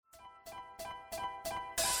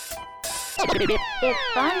It's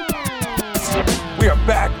fun time. We are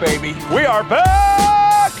back, baby. We are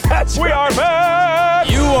back. We are back.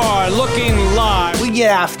 You are looking live. We get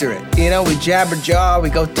after it. You know, we jabber jaw, we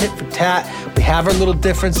go tit for tat, we have our little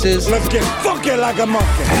differences. Let's get funky like a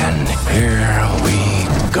monkey. And here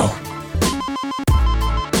we go.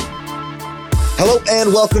 Hello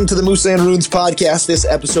and welcome to the Moose and Runes podcast. This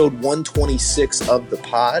episode 126 of the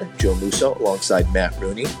pod. Joe Musso alongside Matt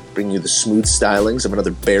Rooney, bringing you the smooth stylings of another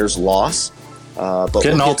Bears loss. But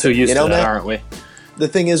getting all too used to that, Matt, aren't we? The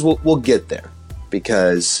thing is, we'll get there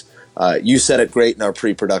because you said it great in our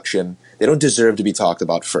pre-production. They don't deserve to be talked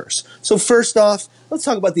about first. So first off, let's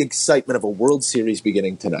talk about the excitement of a World Series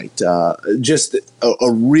beginning tonight. Just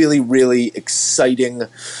a really, really exciting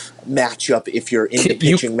matchup if you're into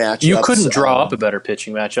pitching matchups. You couldn't draw up a better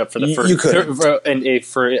pitching matchup for the first. You couldn't.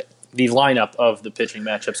 For the lineup of the pitching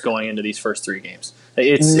matchups going into these first three games.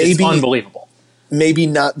 It's unbelievable. Maybe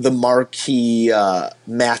not the marquee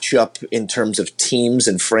matchup in terms of teams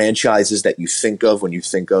and franchises that you think of when you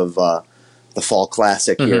think of the Fall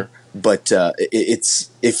Classic here. But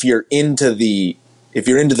it's if you're into the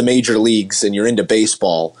major leagues and you're into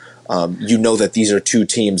baseball, you know that these are two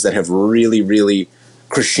teams that have really, really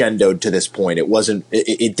crescendoed to this point.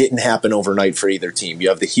 It didn't happen overnight for either team. You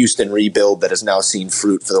have the Houston rebuild that has now seen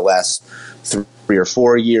fruit for the last 3 or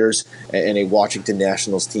 4 years, and a Washington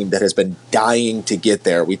Nationals team that has been dying to get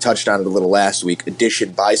there. We touched on it a little last week.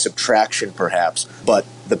 Addition by subtraction, perhaps, but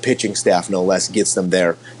the pitching staff, no less, gets them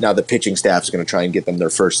there. Now the pitching staff is going to try and get them their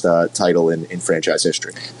first title in franchise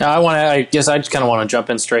history. Now I guess I just kind of want to jump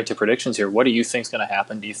in straight to predictions here. What do you think is going to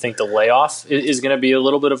happen? Do you think the layoff is going to be a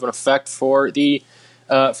little bit of an effect for the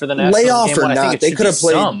Nationals layoff game? or I not? think They could have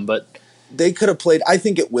played some, but they could have played. I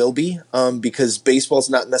think it will be because baseball's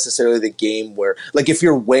not necessarily the game where, like, if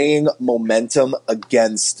you're weighing momentum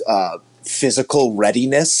against physical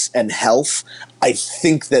readiness and health, I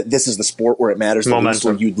think that this is the sport where it matters the least,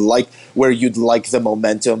 where you'd like the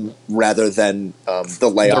momentum rather than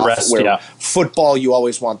the layoff. The rest, where football, you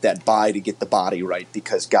always want that bye to get the body right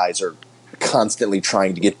because guys are constantly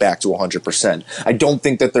trying to get back to 100%. I don't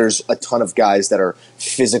think that there's a ton of guys that are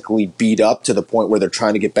physically beat up to the point where they're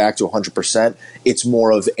trying to get back to 100%. It's more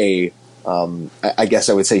of a, I guess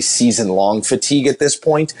I would say, season-long fatigue at this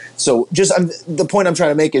point. So the point I'm trying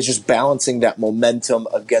to make is just balancing that momentum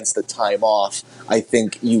against the time off. I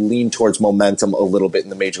think you lean towards momentum a little bit in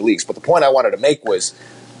the major leagues. But the point I wanted to make was,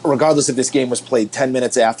 regardless if this game was played 10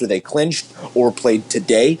 minutes after they clinched or played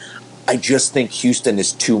today, I just think Houston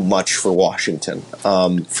is too much for Washington.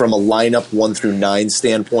 From a lineup 1 through 9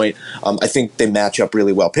 standpoint, I think they match up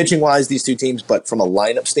really well pitching-wise, these two teams, but from a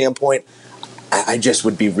lineup standpoint, I just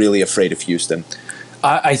would be really afraid of Houston.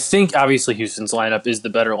 I think, obviously, Houston's lineup is the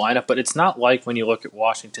better lineup, but it's not like when you look at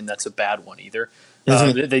Washington, that's a bad one either.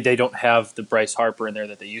 They don't have the Bryce Harper in there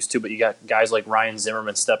that they used to, but you got guys like Ryan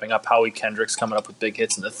Zimmerman stepping up, Howie Kendricks coming up with big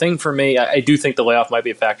hits. And the thing for me, I do think the layoff might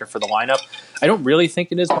be a factor for the lineup. I don't really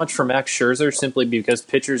think it is much for Max Scherzer, simply because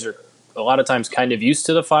pitchers are a lot of times kind of used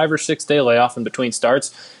to the 5 or 6 day layoff in between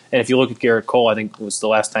starts. And if you look at Garrett Cole, I think it was the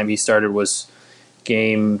last time he started was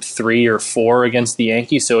game 3 or 4 against the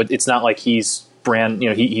Yankees. So it's not like he's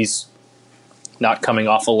he's not coming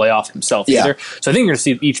off a layoff himself either. So I think you're going to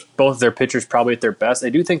see both of their pitchers probably at their best. I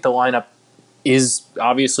do think the lineup is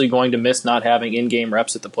obviously going to miss not having in-game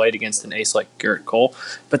reps at the plate against an ace like Garrett Cole.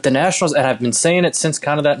 But the Nationals, and I've been saying it since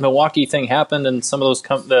kind of that Milwaukee thing happened and some of those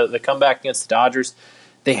the comeback against the Dodgers,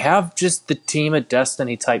 they have just the team of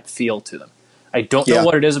destiny type feel to them. I don't know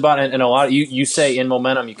what it is about it, and a lot of you say in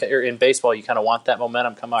momentum, or in baseball, you kind of want that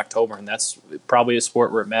momentum come October, and that's probably a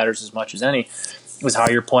sport where it matters as much as any, is how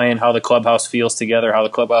you're playing, how the clubhouse feels together, how the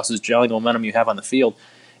clubhouse is gelling, the momentum you have on the field.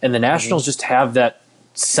 And the Nationals just have that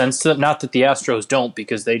sense to them. Not that the Astros don't,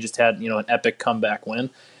 because they just had an epic comeback win.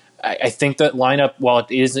 I think that lineup, while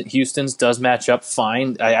it isn't Houston's, does match up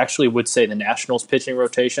fine. I actually would say the Nationals pitching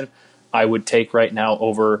rotation I would take right now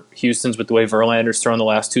over Houston's, with the way Verlander's thrown the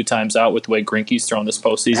last 2 times out, with the way Greinke's thrown this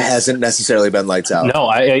postseason. It hasn't necessarily been lights out. No,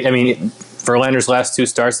 I mean, Verlander's last 2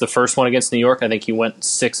 starts, the first one against New York, I think he went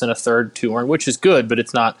 6 1/3, 2 earned, which is good, but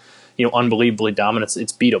it's not unbelievably dominant.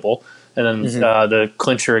 It's beatable. And then the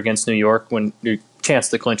clincher against New York, when you chance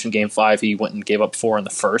to clinch in Game 5, he went and gave up 4 in the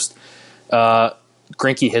first.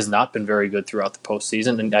 Greinke has not been very good throughout the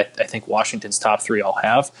postseason, and I think Washington's top 3 all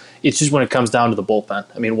have. It's just when it comes down to the bullpen.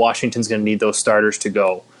 I mean, Washington's going to need those starters to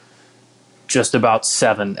go just about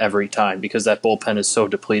 7 every time, because that bullpen is so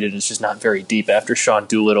depleted. It's just not very deep after Sean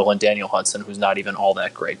Doolittle and Daniel Hudson, who's not even all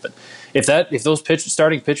that great. But if those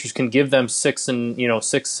starting pitchers can give them 6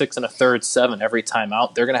 1/3, 7 every time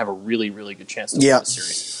out, they're going to have a really, really good chance to win the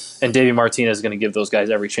series. And Davey Martinez is going to give those guys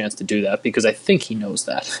every chance to do that because I think he knows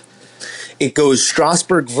that. It goes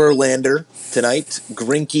Strasburg, Verlander tonight,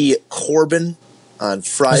 Greinke, Corbin on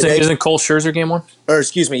Friday. Isn't Cole Scherzer game one? Or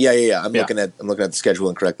excuse me, yeah. I'm looking at the schedule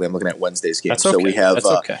incorrectly. I'm looking at Wednesday's game. That's okay. So we have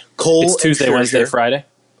Cole. It's Tuesday, and Wednesday, Friday.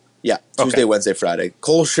 Yeah, Tuesday, Wednesday, Friday.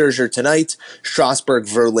 Cole Scherzer tonight, Strasburg,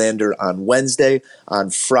 Verlander on Wednesday.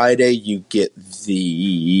 On Friday, you get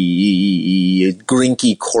the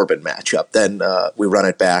Greinke Corbin matchup. Then we run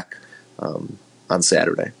it back on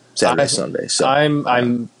Saturday, Sunday. So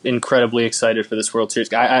I'm incredibly excited for this World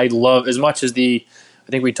Series. I love as much as I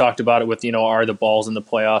think we talked about it with, are the balls in the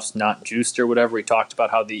playoffs not juiced or whatever. We talked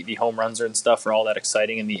about how the home runs and stuff are all that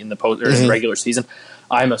exciting in the post or regular season.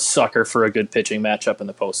 I'm a sucker for a good pitching matchup in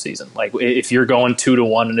the postseason. Like if you're going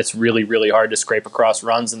 2-1 and it's really, really hard to scrape across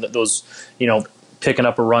runs, and those, picking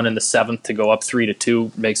up a run in the seventh to go up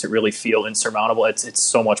 3-2 makes it really feel insurmountable. It's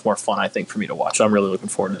so much more fun, I think, for me to watch. I'm really looking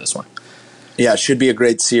forward to this one. Yeah, it should be a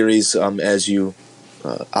great series, as you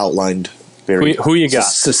outlined. Who you got?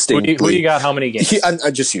 Succinctly. Who you got? How many games?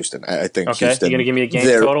 I just Houston. I think. Okay, Houston, you going to give me a game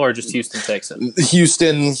total, or just Houston takes it?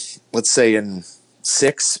 Houston, let's say in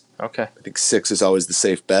 6. Okay. I think 6 is always the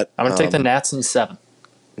safe bet. I'm going to take the Nats in 7.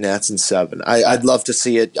 Nats in 7. I'd love to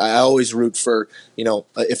see it. I always root for,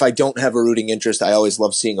 if I don't have a rooting interest, I always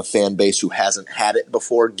love seeing a fan base who hasn't had it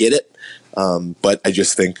before get it. But I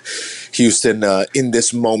just think Houston, in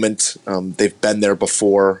this moment, they've been there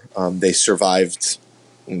before. They survived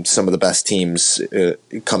some of the best teams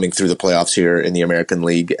coming through the playoffs here in the American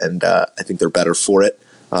League, and I think they're better for it.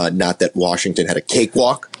 Not that Washington had a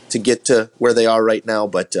cakewalk to get to where they are right now,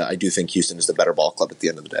 but I do think Houston is the better ball club at the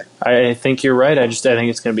end of the day. I think you're right. I think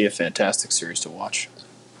it's going to be a fantastic series to watch.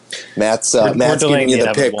 Matt's giving you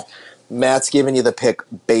the pick. Matt's giving you the pick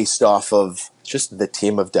based off of just the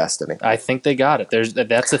team of destiny. I think they got it.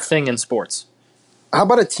 That's a thing in sports. How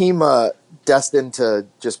about a team destined to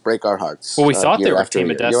just break our hearts? Well, we thought they were a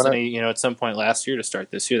team of destiny, at some point last year to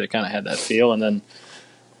start this year. They kind of had that feel, and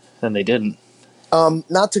then they didn't.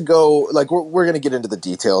 Not to go, we're going to get into the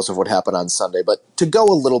details of what happened on Sunday, but to go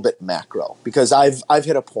a little bit macro, because I've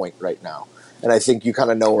hit a point right now, and I think you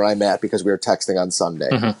kind of know where I'm at because we were texting on Sunday.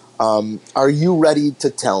 Mm-hmm. Are you ready to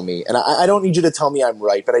tell me, and I don't need you to tell me I'm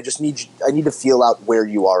right, but I need to feel out where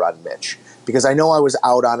you are on Mitch, because I know I was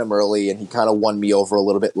out on him early, and he kind of won me over a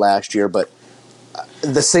little bit last year, but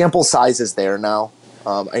the sample size is there now.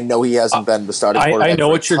 I know he hasn't been the starting quarterback. I know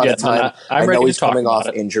what you're getting. I know he's coming off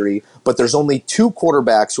injury, but there's only 2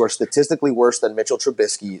 quarterbacks who are statistically worse than Mitchell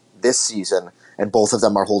Trubisky this season, and both of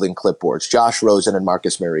them are holding clipboards: Josh Rosen and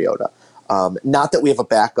Marcus Mariota. Not that we have a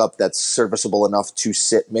backup that's serviceable enough to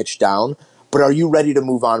sit Mitch down, but are you ready to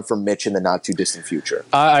move on from Mitch in the not too distant future?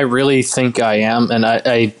 I really think I am, and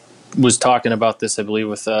I was talking about this, I believe,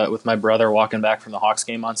 with my brother walking back from the Hawks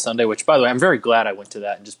game on Sunday, which, by the way, I'm very glad I went to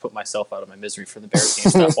that and just put myself out of my misery for the Bears game.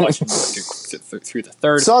 Stopped watching through the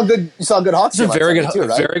third. You saw a good Hawks game. It's a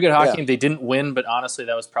very good hockey game. They didn't win, but honestly,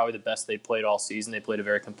 that was probably the best they played all season. They played a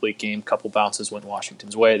very complete game. Couple bounces went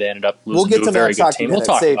Washington's way. They ended up losing to a very good team. We'll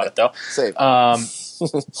talk about it, though.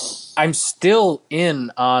 I'm still in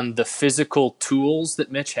on the physical tools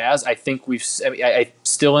that Mitch has. I think I'm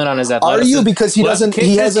still in on his athleticism. Are you? Because he doesn't.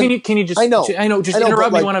 Can you just? I know. Just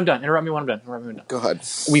interrupt me when I'm done. Go ahead.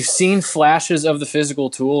 We've seen flashes of the physical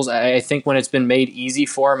tools. I think when it's been made easy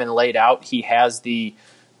for him and laid out, he has the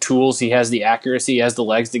tools, he has the accuracy, he has the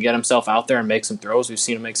legs to get himself out there and make some throws. We've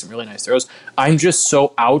seen him make some really nice throws. I'm just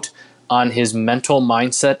so out on his mental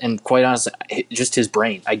mindset and, quite honestly, just his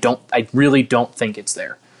brain. I really don't think it's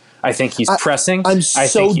there. I think he's pressing. I'm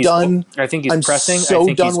so done. I think he's pressing. So I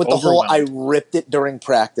think done he's with the whole "I ripped it during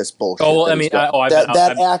practice" bullshit. Oh, well, I mean, that's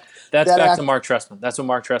back to Mark Trestman. That's what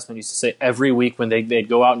Mark Trestman used to say every week when they'd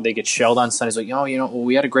go out and they get shelled on Sundays. Like,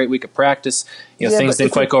 we had a great week of practice. Things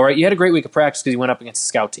didn't quite go right. You had a great week of practice because you went up against a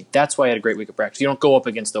scout team. That's why you had a great week of practice. You don't go up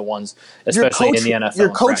against the ones, especially in the NFL.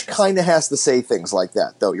 Your coach kind of has to say things like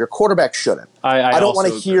that, though. Your quarterback shouldn't. I don't want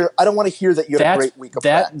to hear. I don't want to hear that you had a great week of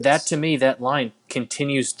practice. That to me, that line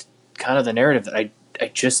continues kind of the narrative that I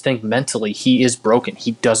just think mentally he is broken.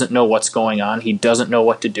 He doesn't know what's going on. He doesn't know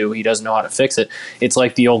what to do. He doesn't know how to fix it. It's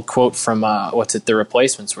like the old quote from The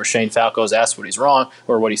Replacements, where Shane Falco's asked what he's wrong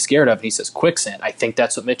or what he's scared of, and he says quicksand. I think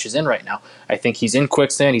that's what Mitch is in right now. I think he's in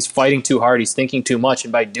quicksand. He's fighting too hard. He's thinking too much,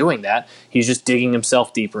 and by doing that, he's just digging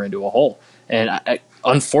himself deeper into a hole. And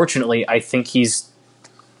unfortunately, I think he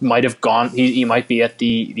might be at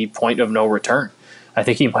the point of no return. I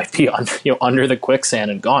think he might be under the quicksand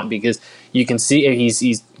and gone, because you can see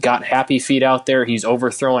he's got happy feet out there. He's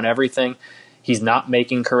overthrowing everything. He's not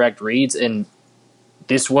making correct reads, and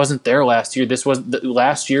this wasn't there last year. This was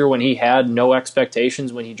last year when he had no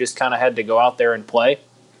expectations, when he just kind of had to go out there and play.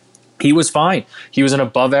 He was fine. He was an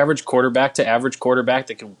above-average quarterback to average quarterback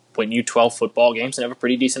that could win you 12 football games and have a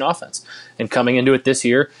pretty decent offense. And coming into it this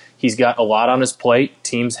year, he's got a lot on his plate.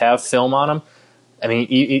 Teams have film on him. I mean,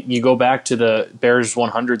 you go back to the Bears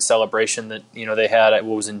 100 celebration that they had,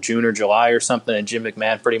 what was in June or July or something, and Jim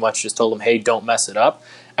McMahon pretty much just told him, hey, don't mess it up.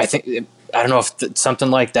 I don't know if something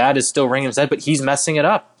like that is still ringing in his head, but he's messing it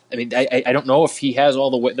up. I mean, I don't know if he has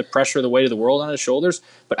all the pressure, the weight of the world on his shoulders,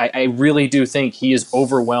 but I really do think he is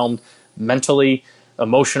overwhelmed mentally,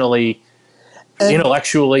 emotionally,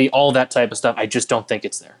 intellectually, all that type of stuff. I just don't think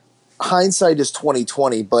it's there. Hindsight is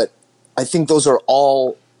 20/20, but I think those are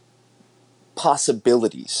all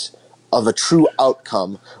possibilities of a true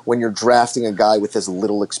outcome when you're drafting a guy with as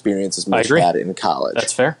little experience as Mitch had in college.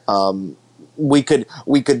 That's fair. We could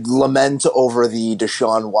lament over the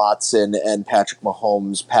Deshaun Watson and Patrick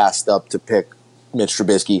Mahomes passed up to pick Mitch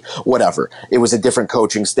Trubisky, whatever. It was a different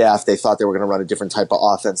coaching staff. They thought they were going to run a different type of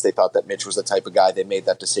offense. They thought that Mitch was the type of guy. They made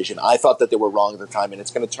that decision. I thought that they were wrong at the time, and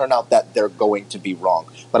it's going to turn out that they're going to be wrong.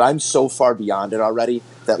 But I'm so far beyond it already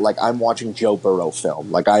that I'm watching Joe Burrow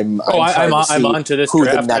film. I'm on to this who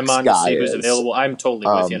draft. The next I'm on guy to see who's is. available. I'm totally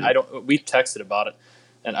with you. And we texted about it,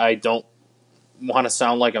 and I don't want to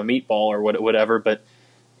sound like a meatball or whatever, but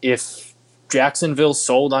if Jacksonville's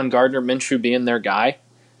sold on Gardner Minshew being their guy,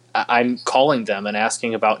 I'm calling them and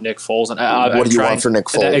asking about Nick Foles. And what do you want for Nick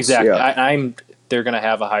Foles? Exactly. Yeah. They're going to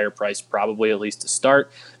have a higher price, probably at least to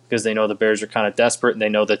start, because they know the Bears are kind of desperate, and they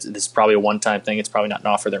know that this is probably a one-time thing. It's probably not an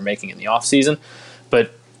offer they're making in the offseason.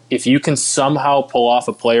 But if you can somehow pull off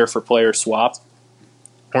a player-for-player swap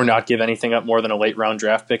or not give anything up more than a late-round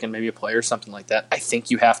draft pick and maybe a player, something like that, I think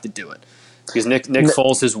you have to do it. Because Nick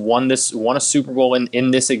Foles has won a Super Bowl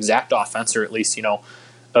in this exact offense, or at least,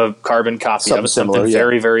 a carbon copy of it, something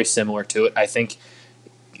very, very similar to it. I think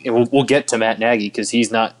we'll get to Matt Nagy because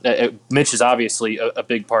he's not Mitch is obviously a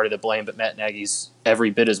big part of the blame, but Matt Nagy's every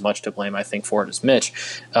bit as much to blame, I think, for it as Mitch.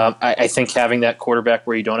 I think having that quarterback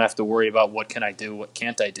where you don't have to worry about what can I do, what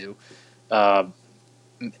can't I do,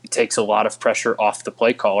 takes a lot of pressure off the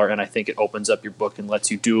play caller, and I think it opens up your book and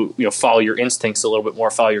lets you follow your instincts a little bit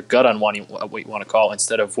more, follow your gut on what you want to call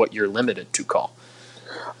instead of what you're limited to call.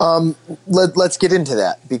 Let's get into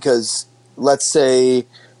that, because let's say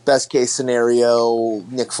best case scenario,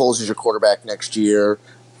 Nick Foles is your quarterback next year.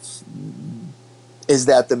 Is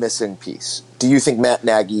that the missing piece? Do you think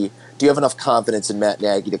do you have enough confidence in Matt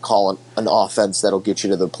Nagy to call an offense that'll get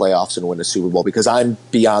you to the playoffs and win a Super Bowl? Because I'm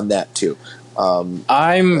beyond that too.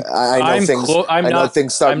 I know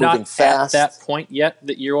things start moving fast. At that point yet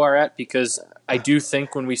that you are at, because I do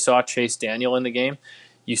think when we saw Chase Daniel in the game,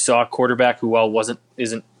 you saw a quarterback who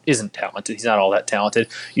isn't talented. He's not all that talented.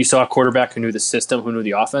 You saw a quarterback who knew the system, who knew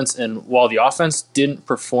the offense, and while the offense didn't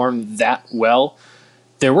perform that well,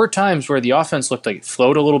 there were times where the offense looked like it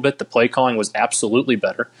flowed a little bit. The play calling was absolutely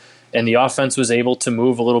better, and the offense was able to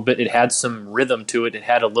move a little bit. It had some rhythm to it. It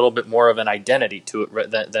had a little bit more of an identity to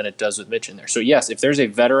it than it does with Mitch in there. So yes, if there's a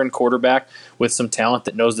veteran quarterback with some talent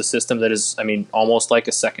that knows the system, that is, almost like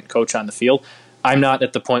a second coach on the field, I'm not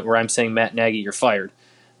at the point where I'm saying, Matt Nagy, you're fired.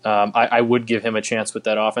 I would give him a chance with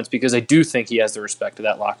that offense because I do think he has the respect of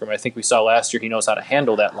that locker room. I think we saw last year he knows how to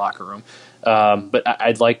handle that locker room. But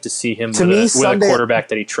I'd like to see him with a quarterback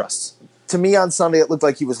that he trusts. To me, on Sunday, it looked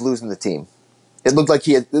like he was losing the team. It looked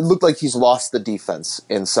like he's lost the defense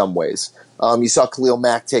in some ways. You saw Khalil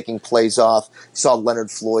Mack taking plays off. You saw Leonard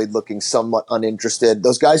Floyd looking somewhat uninterested.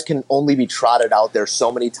 Those guys can only be trotted out there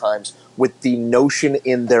so many times with the notion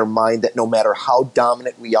in their mind that no matter how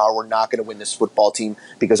dominant we are, we're not going to win this football team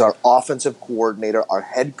because our offensive coordinator, our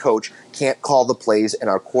head coach, can't call the plays and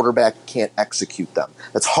our quarterback can't execute them.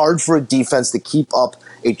 That's hard for a defense to keep up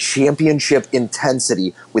a championship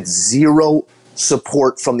intensity with zero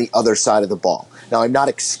support from the other side of the ball. Now, I'm not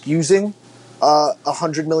excusing a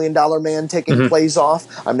 $100 million man taking plays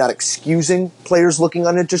off. I'm not excusing players looking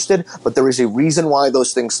uninterested, but there is a reason why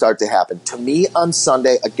those things start to happen. To me, on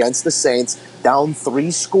Sunday against the Saints, down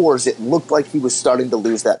 3 scores, it looked like he was starting to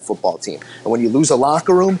lose that football team. And when you lose a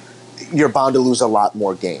locker room, you're bound to lose a lot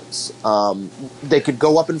more games. They could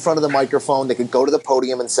go up in front of the microphone, they could go to the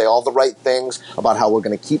podium and say all the right things about how we're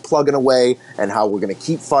going to keep plugging away and how we're going to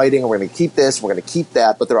keep fighting and we're going to keep this, we're going to keep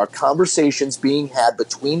that, but there are conversations being had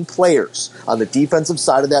between players on the defensive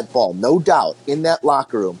side of that ball, no doubt, in that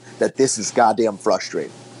locker room, that this is goddamn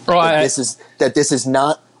frustrating. This is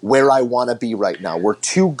not where I want to be right now. We're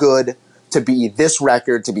too good to be this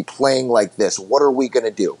record, to be playing like this. What are we going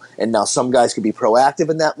to do? And now some guys could be proactive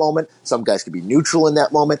in that moment. Some guys could be neutral in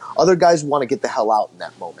that moment. Other guys want to get the hell out in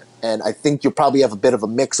that moment. And I think you'll probably have a bit of a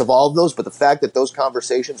mix of all of those, but the fact that those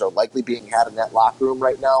conversations are likely being had in that locker room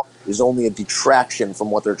right now is only a detraction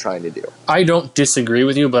from what they're trying to do. I don't disagree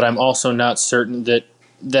with you, but I'm also not certain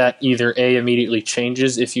that either A, immediately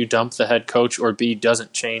changes if you dump the head coach, or B,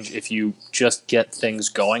 doesn't change if you just get things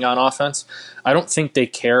going on offense. I don't think they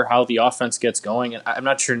care how the offense gets going, and I'm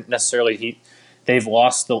not sure necessarily he's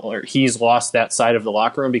lost that side of the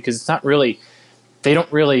locker room, because it's not really – they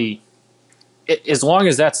don't really – as long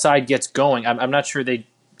as that side gets going, I'm not sure they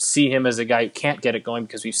see him as a guy who can't get it going,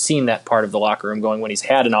 because we've seen that part of the locker room going when he's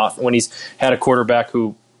had a quarterback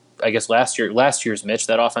who, I guess last year's Mitch,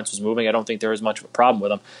 that offense was moving. I don't think there was much of a problem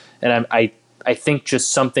with him, and I think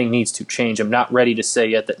just something needs to change. I'm not ready to say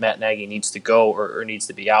yet that Matt Nagy needs to go or needs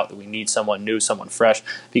to be out, that we need someone new, someone fresh,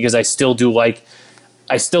 because I still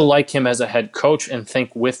like him as a head coach, and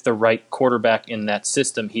think with the right quarterback in that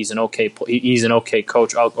system, he's an okay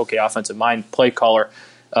coach, okay offensive mind. Play caller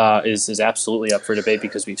is absolutely up for debate,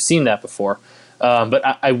 because we've seen that before. But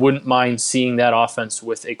I wouldn't mind seeing that offense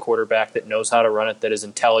with a quarterback that knows how to run it, that is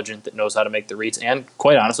intelligent, that knows how to make the reads, and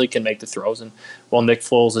quite honestly can make the throws. And while Nick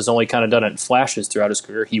Foles has only kind of done it in flashes throughout his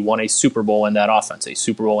career, he won a Super Bowl in that offense, a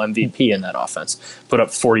Super Bowl MVP in that offense, put up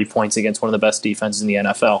 40 points against one of the best defenses in the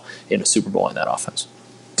NFL in a Super Bowl in that offense.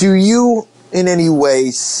 Do you in any way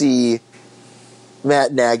see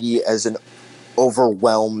Matt Nagy as an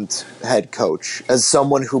overwhelmed head coach, as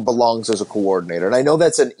someone who belongs as a coordinator? And I know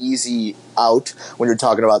that's an easy out when you're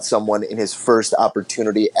talking about someone in his first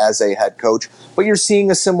opportunity as a head coach, but you're seeing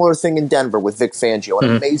a similar thing in Denver with Vic Fangio,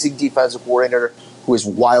 an amazing defensive coordinator who is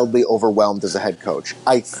wildly overwhelmed as a head coach.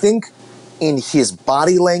 I think in his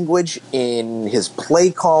body language, in his play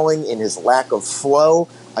calling, in his lack of flow,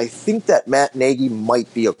 I think that Matt Nagy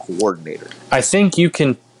might be a coordinator. I think you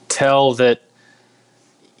can tell that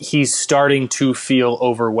he's starting to feel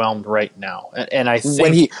overwhelmed right now, and I think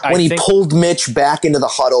when he pulled Mitch back into the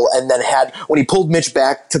huddle, and then when he pulled Mitch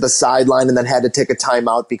back to the sideline, and then had to take a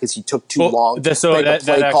timeout because he took too long to make a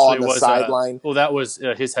play call on the sideline. That was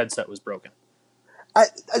his headset was broken.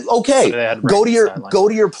 Okay, so go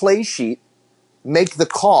to your play sheet, make the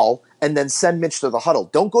call, and then send Mitch to the huddle.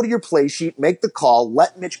 Don't go to your play sheet, make the call,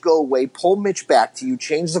 let Mitch go away, pull Mitch back to you,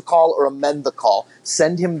 change the call or amend the call,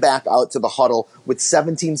 send him back out to the huddle with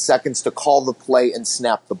 17 seconds to call the play and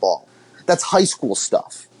snap the ball. That's high school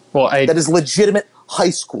stuff. That is legitimate high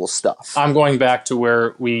school stuff. I'm going back to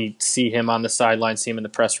where we see him on the sideline, see him in the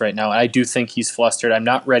press right now, and I do think he's flustered. I'm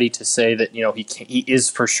not ready to say that he is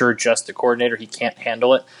for sure just a coordinator. He can't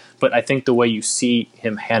handle it. But I think the way you see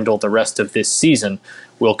him handle the rest of this season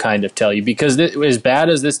will kind of tell you. Because as bad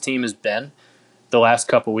as this team has been the last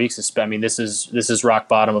couple of weeks, this is rock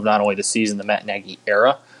bottom of not only the season, the Matt Nagy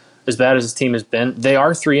era. As bad as this team has been, they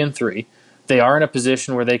are 3-3. They are in a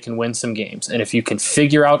position where they can win some games. And if you can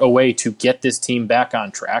figure out a way to get this team back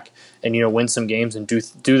on track and win some games and do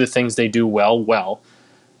the things they do well,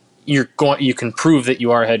 you can prove that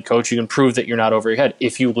you are a head coach. You can prove that you're not over your head.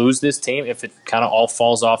 If you lose this team, if it kind of all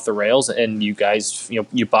falls off the rails and you guys,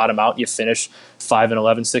 you bottom out, you finish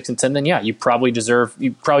 5-11, 6-10, then you've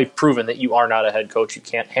probably proven that you are not a head coach. You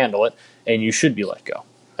can't handle it, and you should be let go.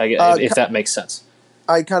 If that makes sense.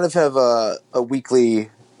 I kind of have a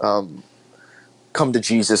weekly come to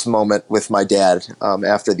Jesus moment with my dad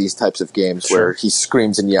after these types of games, where he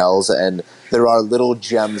screams and yells, and there are little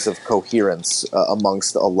gems of coherence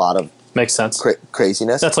amongst a lot of makes sense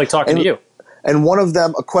craziness. That's like talking to you. And one of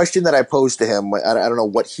them, a question that I posed to him, I don't know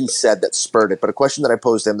what he said that spurred it, but a question that I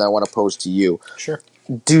posed to him that I want to pose to you. Sure.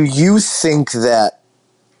 Do you think that,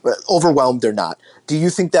 overwhelmed or not, do you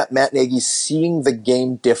think that Matt Nagy's seeing the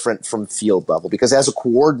game different from field level? Because as a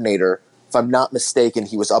coordinator, if I'm not mistaken,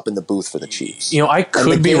 he was up in the booth for the Chiefs. I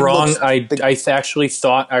could be wrong. I actually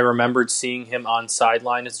thought I remembered seeing him on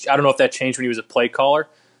sideline. I don't know if that changed when he was a play caller,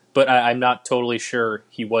 but I'm not totally sure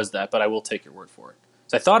he was that. But I will take your word for it.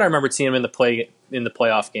 So I thought I remembered seeing him in the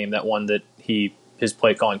playoff game, that one that his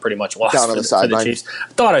play calling pretty much lost for the Chiefs.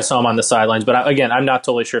 I thought I saw him on the sidelines, but again, I'm not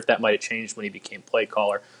totally sure if that might have changed when he became play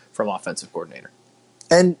caller from offensive coordinator.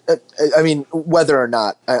 And whether or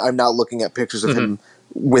not I'm not looking at pictures of him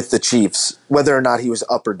with the Chiefs, whether or not he was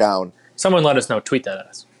up or down. Someone let us know. Tweet that at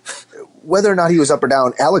us. Whether or not he was up or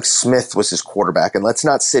down, Alex Smith was his quarterback. And let's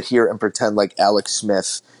not sit here and pretend like Alex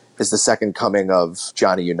Smith is the second coming of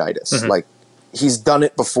Johnny Unitas. Like, he's done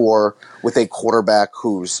it before with a quarterback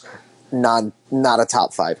who's not a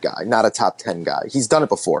top 5 guy, not a top 10 guy. He's done it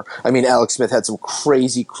before. Alex Smith had some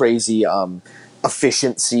crazy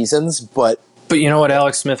efficient seasons, but you know what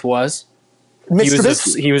Alex Smith was? Mitch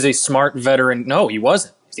Trubisky. He was a smart veteran. No, he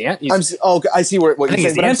wasn't. I see what you're saying.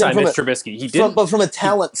 He's the anti-Mitch Trubisky. He didn't. But from a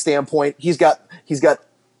talent standpoint, he's got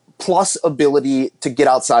plus ability to get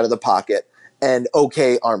outside of the pocket and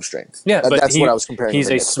okay arm strength. Yeah, but that's what I was comparing. He's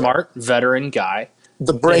a smart veteran guy.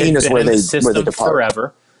 The brain is where they depart.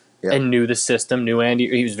 Forever. Yeah. And knew the system, knew Andy.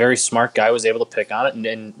 He was a very smart guy, was able to pick on it,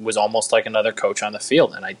 and was almost like another coach on the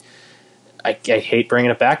field. And I hate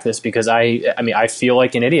bringing it back to this because I feel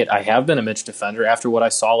like an idiot. I have been a Mitch defender. After what I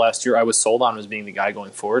saw last year, I was sold on as being the guy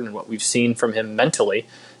going forward, and what we've seen from him mentally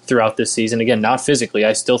throughout this season. Again, not physically.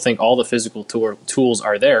 I still think all the physical tools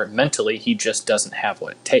are there. Mentally, he just doesn't have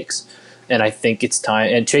what it takes. And I think it's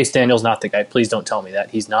time. And Chase Daniel's not the guy. Please don't tell me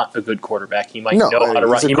that. He's not a good quarterback. He might know how to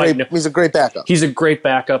run. He's a great backup. He's a great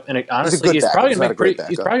backup. And honestly, he's probably going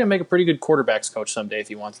to make a pretty good quarterbacks coach someday if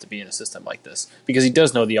he wants to be in a system like this. Because he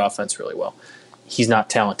does know the offense really well. He's not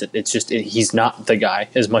talented. It's just he's not the guy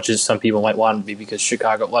as much as some people might want him to be because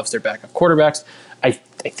Chicago loves their backup quarterbacks. I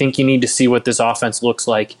think you need to see what this offense looks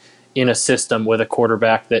like in a system with a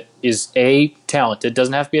quarterback that is talented.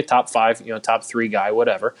 Doesn't have to be a top 5, top 3 guy,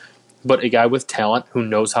 whatever. But a guy with talent who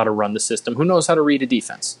knows how to run the system, who knows how to read a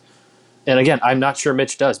defense. And again, I'm not sure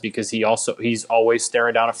Mitch does because he's always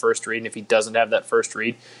staring down a first read, and if he doesn't have that first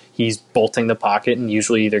read, he's bolting the pocket and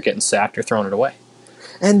usually either getting sacked or throwing it away.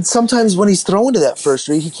 And sometimes when he's throwing to that first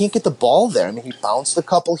read, he can't get the ball there. I mean, he bounced a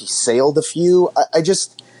couple, he sailed a few.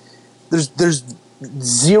 There's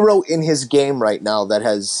zero in his game right now that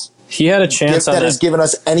has He had a chance that has given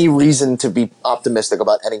us any reason to be optimistic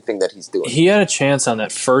about anything that he's doing. He had a chance on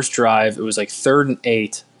that first drive. It was like 3rd and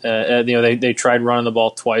 8. They tried running the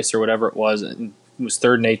ball twice or whatever it was. It was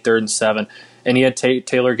 3rd and 8, 3rd and 7. And he had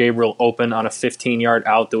Taylor Gabriel open on a 15-yard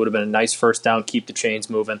out that would have been a nice first down, keep the chains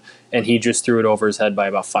moving, and he just threw it over his head by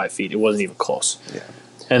about 5 feet. It wasn't even close. Yeah.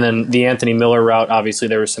 And then the Anthony Miller route, obviously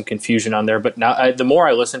there was some confusion on there. But now, the more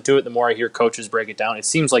I listen to it, the more I hear coaches break it down. It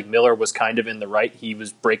seems like Miller was kind of in the right. He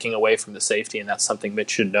was breaking away from the safety, and that's something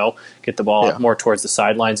Mitch should know. Get the ball more towards the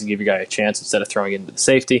sidelines and give your guy a chance instead of throwing it into the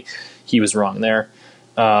safety. He was wrong there.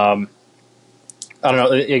 I don't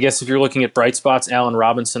know. I guess if you're looking at bright spots, Allen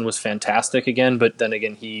Robinson was fantastic again, but then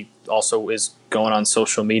again, he also is going on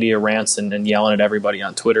social media rants and yelling at everybody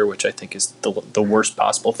on Twitter, which I think is the worst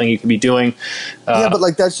possible thing you could be doing.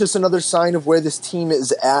 But that's just another sign of where this team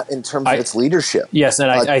is at in terms of its leadership. Yes,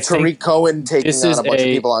 and I think Tariq Cohen taking on a bunch of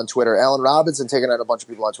people on Twitter, Allen Robinson taking on a bunch of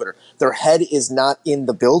people on Twitter. Their head is not in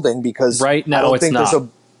the building because right now I don't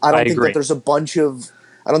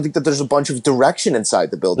think that there's a bunch of direction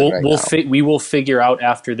inside the building right now. We will figure out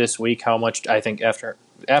after this week how much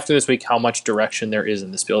how much direction there is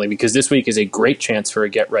in this building, because this week is a great chance for a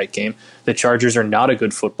get-right game. The Chargers are not a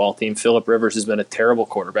good football team. Phillip Rivers has been a terrible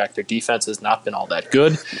quarterback. Their defense has not been all that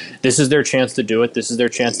good. This is their chance to do it. This is their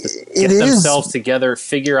chance to get themselves together,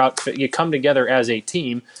 figure out, you come together as a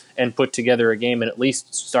team and put together a game and at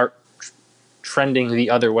least start trending the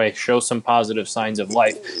other way, show some positive signs of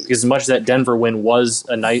life. Because as much as that Denver win was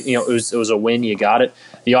a nice, it was a win, you got it.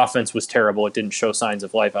 The offense was terrible. It didn't show signs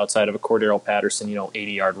of life outside of a Cordero Patterson,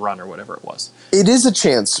 80-yard run or whatever it was. It is a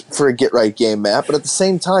chance for a get-right game, Matt, but at the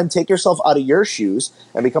same time, take yourself out of your shoes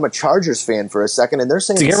and become a Chargers fan for a second, and they're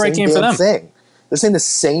saying the same damn thing. They're saying the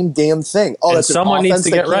same damn thing. Oh, that's an offense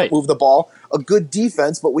that can't move the ball. A good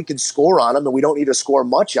defense, but we can score on them, and we don't need to score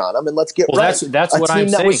much on them, and let's get right. That's what I'm saying here. A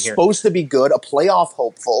team that was supposed to be good, a playoff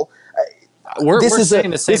hopeful. We're saying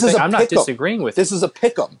the same thing. I'm not disagreeing with this. Is a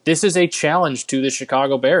pick'em. This is a challenge to the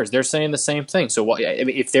Chicago Bears. They're saying the same thing. So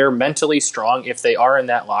if they're mentally strong, if they are in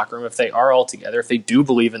that locker room, if they are all together, if they do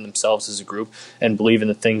believe in themselves as a group and believe in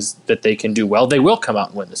the things that they can do well, they will come out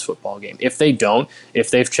and win this football game. If they don't,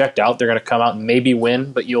 if they've checked out, they're going to come out and maybe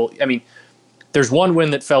win. But there's one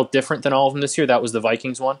win that felt different than all of them this year. That was the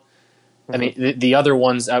Vikings one. I mean, the other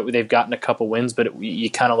ones, they've gotten a couple wins, but you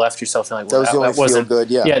kind of left yourself feeling like, well, that wasn't good.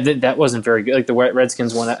 Yeah, that wasn't very good. Like the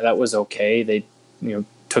Redskins one, that was okay. They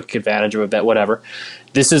took advantage of a bet, whatever.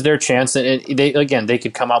 This is their chance, and they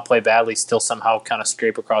could come out, play badly, still somehow kind of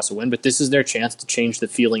scrape across a win. But this is their chance to change the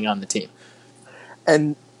feeling on the team.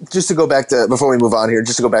 And just to go back to, before we move on here,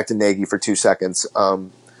 just to go back to Nagy for 2 seconds.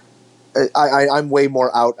 I'm way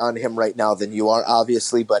more out on him right now than you are,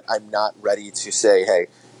 obviously, but I'm not ready to say, hey,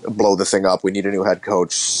 blow the thing up. We need a new head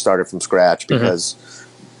coach, start it from scratch, because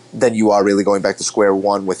then you are really going back to square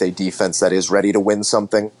one with a defense that is ready to win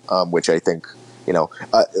something, which I think,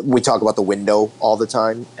 we talk about the window all the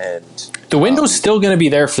time. And the window's still going to be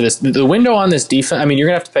there for this. The window on this defense, I mean, you're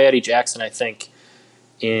going to have to pay Eddie Jackson, I think,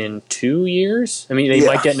 in 2 years. I mean, they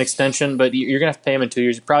might get an extension, but you're going to have to pay him in 2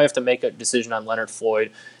 years. You probably have to make a decision on Leonard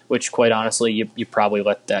Floyd. which quite honestly, you probably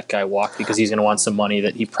let that guy walk because he's going to want some money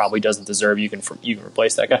that he probably doesn't deserve. You can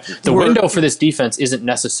replace that guy. The window for this defense isn't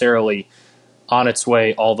necessarily on its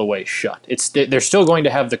way all the way shut. They're still going to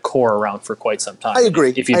have the core around for quite some time. I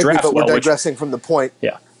agree. If you draft but we're well, digressing from the point.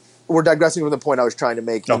 Yeah. We're digressing from the point I was trying to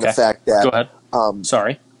make in the fact that Go ahead.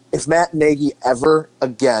 Sorry. If Matt Nagy ever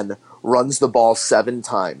again runs the ball 7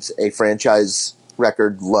 times, a franchise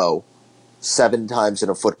record low, 7 times in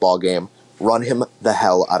a football game, run him the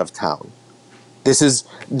hell out of town. This is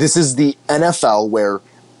the NFL where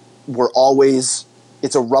we're always,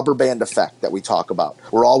 it's a rubber band effect that we talk about.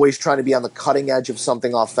 We're always trying to be on the cutting edge of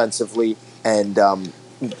something offensively, and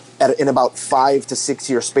in about 5 to 6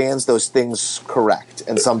 year spans, those things correct,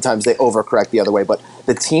 and sometimes they overcorrect the other way. But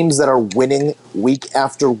the teams that are winning week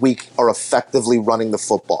after week are effectively running the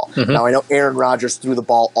football. Mm-hmm. Now, I know Aaron Rodgers threw the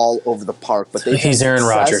ball all over the park, but he's Aaron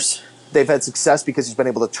Rodgers. They've had success because he's been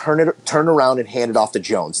able to turn around and hand it off to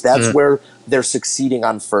Jones. That's where they're succeeding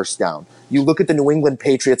on first down. You look at the New England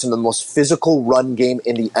Patriots and the most physical run game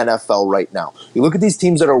in the NFL right now. You look at these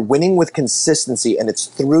teams that are winning with consistency, and it's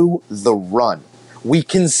through the run. We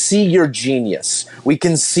can see your genius. We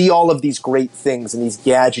can see all of these great things and these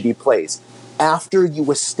gadgety plays after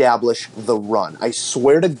you establish the run. I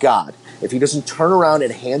swear to God, if he doesn't turn around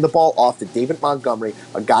and hand the ball off to David Montgomery,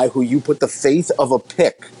 a guy who you put the faith of a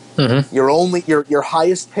pick, your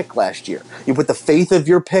highest pick last year, you put the faith of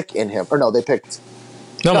your pick in him. Or no, they picked.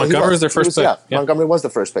 No, Montgomery was their first pick. Yeah, Montgomery was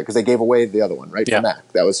the first pick because they gave away the other one, right? Yeah. For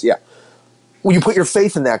Mac. That was, Well, you put your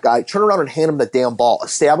faith in that guy, turn around and hand him the damn ball,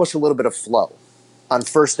 establish a little bit of flow on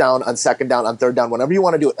first down, on second down, on third down, whenever you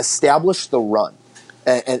want to do it, establish the run.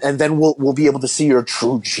 And then we'll be able to see your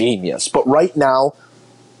true genius. But right now,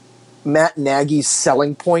 Matt Nagy's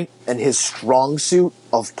selling point and his strong suit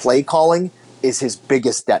of play calling is his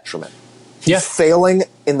biggest detriment. He's failing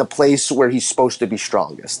in the place where he's supposed to be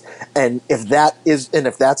strongest. And if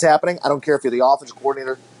that's happening, I don't care if you're the offensive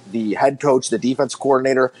coordinator, the head coach, the defense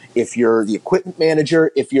coordinator, if you're the equipment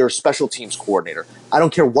manager, if you're a special teams coordinator. I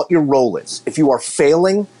don't care what your role is. If you are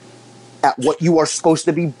failing at what you are supposed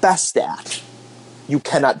to be best at, you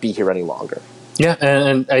cannot be here any longer. Yeah,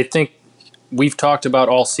 and I think we've talked about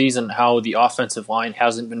all season how the offensive line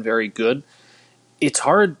hasn't been very good. It's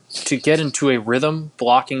hard to get into a rhythm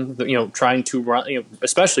blocking, trying to run,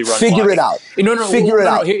 especially run. Figure blocking. it out. Figure it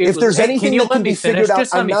out. If there's anything that can be figured out,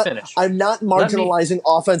 finish. I'm not marginalizing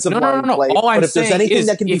offensive line play. All I'm but if there's saying anything is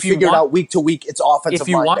that can be figured out week to week, it's offensive line. If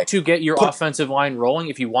you want to get your offensive line rolling,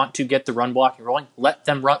 if you want to get the run blocking rolling, let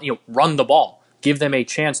them run the ball. Give them a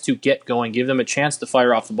chance to get going. Give them a chance to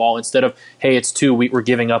fire off the ball instead of, hey, it's 2, we're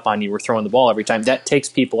giving up on you. We're throwing the ball every time. That takes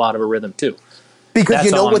people out of a rhythm too. Because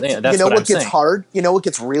you know what gets hard? You know what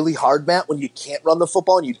gets really hard, Matt, when you can't run the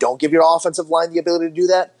football and you don't give your offensive line the ability to do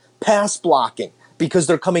that? Pass blocking. Because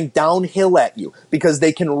they're coming downhill at you. Because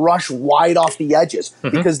they can rush wide off the edges.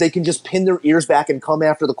 Mm-hmm. Because they can just pin their ears back and come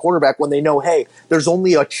after the quarterback when they know, hey, there's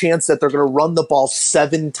only a chance that they're going to run the ball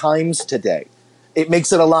 7 times today. It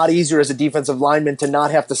makes it a lot easier as a defensive lineman to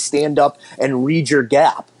not have to stand up and read your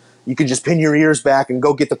gap. You can just pin your ears back and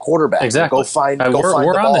go get the quarterback. Exactly. Go find we're the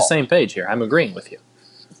ball. on the same page here. I'm agreeing with you.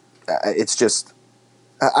 It's just,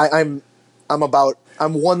 I'm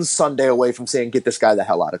one Sunday away from saying, get this guy the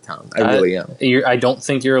hell out of town. I really am. I don't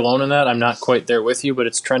think you're alone in that. I'm not quite there with you, but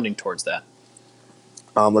it's trending towards that.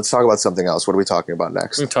 Let's talk about something else. What are we talking about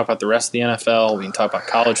next? We can talk about the rest of the NFL. We can talk about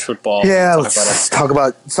college football. Yeah, let's talk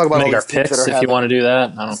about make our picks if you want to do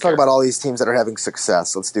that. Let's talk about all these teams that are having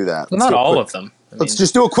success. Let's do that. Not all of them. Let's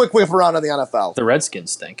just do a quick whip around on the NFL. The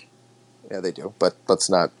Redskins stink. Yeah, they do, but let's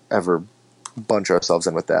not ever bunch ourselves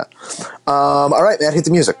in with that. All right, Matt, hit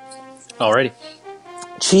the music. Alrighty.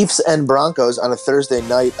 Chiefs and Broncos on a Thursday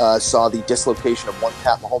night saw the dislocation of one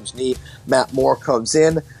Pat Mahomes' knee. Matt Moore comes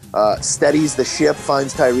in, steadies the ship,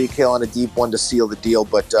 finds Tyreek Hill on a deep one to seal the deal,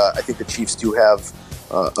 but I think the Chiefs do have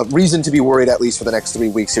a reason to be worried, at least for the next 3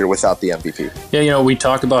 weeks here, without the MVP. Yeah, we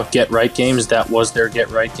talk about get-right games. That was their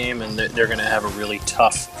get-right game, and they're going to have a really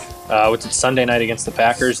tough Sunday night against the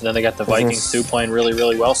Packers, and then they got the Vikings too playing really,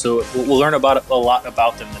 really well. So we'll learn a lot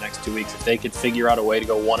about them the next 2 weeks. If they could figure out a way to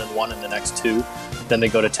go 1-1 in the next 2, then they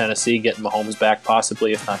go to Tennessee, get Mahomes back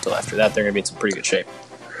possibly. If not till after that, they're going to be in some pretty good shape.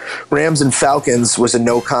 Rams and Falcons was a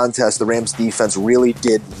no contest. The Rams defense really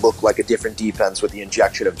did look like a different defense with the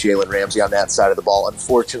injection of Jalen Ramsey on that side of the ball.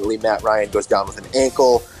 Unfortunately, Matt Ryan goes down with an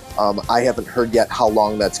ankle. I haven't heard yet how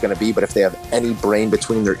long that's going to be, but if they have any brain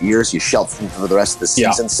between their ears, you shelf him for the rest of the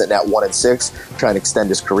season, sitting at 1-6, try and extend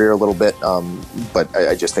his career a little bit. But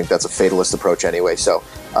I just think that's a fatalist approach anyway. So,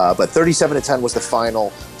 but 37-10 was the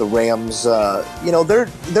final. The Rams,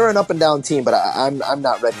 they're an up and down team, but I'm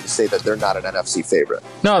not ready to say that they're not an NFC favorite.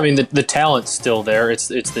 No, I mean the talent's still there. It's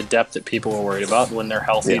the depth that people were worried about. When they're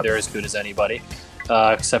healthy, they're as good as anybody.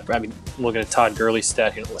 Except, I mean, looking at Todd Gurley's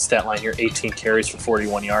stat line here, 18 carries for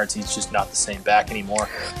 41 yards. He's just not the same back anymore.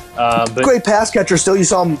 But great pass catcher still. You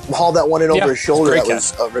saw him haul that one in over his shoulder. That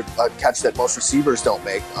catch. was a catch that most receivers don't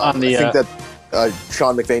make. I think that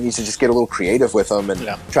Sean McVay needs to just get a little creative with him and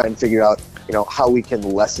try and figure out, how we can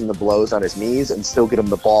lessen the blows on his knees and still get him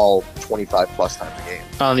the ball 25-plus times a game.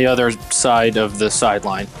 On the other side of the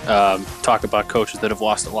sideline, talk about coaches that have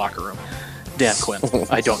lost the locker room. Dan Quinn.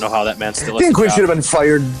 I don't know how that man still is. Dan Quinn should have been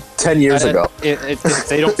fired 10 years ago. If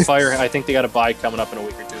they don't fire, I think they got a bye coming up in a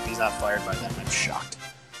week or two. If he's not fired by then, I'm shocked.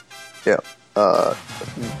 Yeah.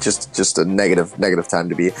 Just a negative time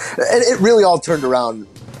to be. And it really all turned around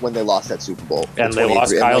when they lost that Super Bowl. And they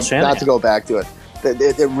lost Kyle Shanahan. Not to go back to it.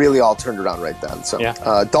 It really all turned around right then. So,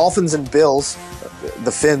 Dolphins and Bills,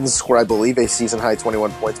 the Finns score, I believe, a season-high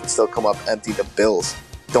 21 points, but still come up empty. The Bills,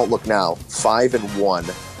 don't look now,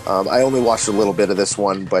 5-1. I only watched a little bit of this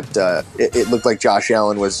one, but it looked like Josh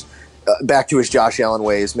Allen was back to his Josh Allen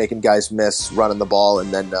ways, making guys miss, running the ball,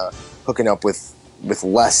 and then hooking up with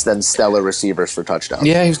less than stellar receivers for touchdowns.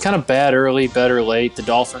 Yeah, he was kind of bad early, better late. The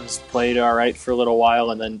Dolphins played all right for a little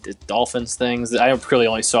while, and then the Dolphins things, I really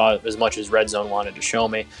only saw as much as Red Zone wanted to show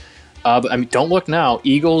me. But I mean, don't look now.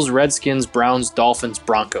 Eagles, Redskins, Browns, Dolphins,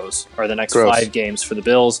 Broncos are the next 5 games for the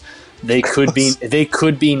Bills. They could be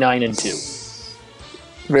 9-2.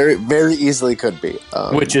 Very, very easily could be.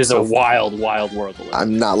 Which is a wild, wild world to live in.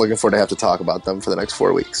 I'm not looking forward to have to talk about them for the next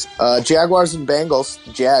 4 weeks. Jaguars and Bengals.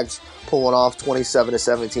 The Jags pulling off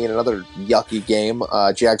 27-17. Another yucky game.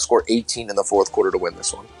 Jags scored 18 in the fourth quarter to win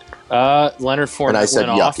this one. Leonard Fournette and I said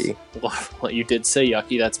went yucky. Off. Well, you did say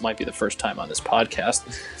yucky. That might be the first time on this podcast.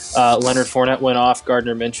 Leonard Fournette went off.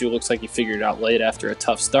 Gardner Minshew looks like he figured it out late after a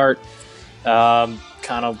tough start.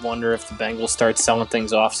 Kind of wonder if the Bengals start selling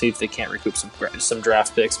things off, see if they can't recoup some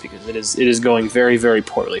draft picks, because it is going very, very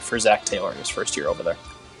poorly for Zach Taylor in his first year over there.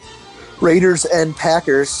 Raiders and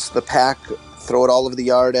Packers. The Pack throw it all over the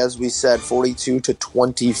yard, as we said,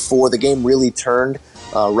 42-24. The game really turned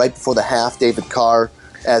right before the half. David Carr,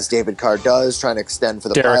 as David Carr does, trying to extend for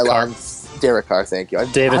the pylon. Derek Carr, thank you.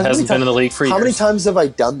 David hasn't been in the league for years. How many times have I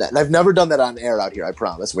done that? And I've never done that on air out here, I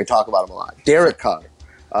promise. We talk about him a lot. Derek Carr.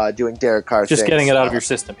 Doing Derek Carr just things. Getting it out of your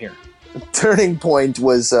system here. Turning point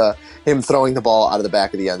was him throwing the ball out of the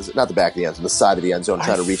back of the end zone, not the back of the end zone, the side of the end zone,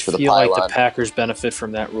 trying to reach for the pylon. I feel like the Packers benefit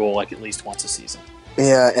from that rule like at least once a season.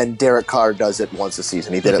 Yeah, and Derek Carr does it once a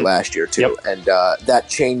season. He did it last year too, and that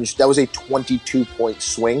changed. That was a 22-point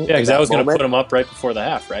swing. Yeah, because that was going to put them up right before the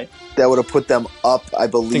half, right? That would have put them up, I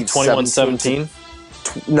believe,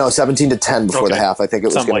 21-17. No, 17-10 before the half. I think it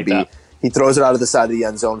was going to be. That. He throws it out of the side of the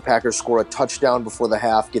end zone. Packers score a touchdown before the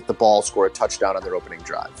half, get the ball, score a touchdown on their opening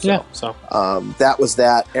drive. So, that was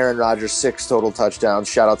that. Aaron Rodgers, 6 total touchdowns.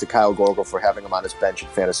 Shout out to Kyle Gorgel for having him on his bench in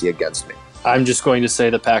fantasy against me. I'm just going to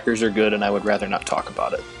say the Packers are good, and I would rather not talk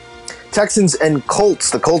about it. Texans and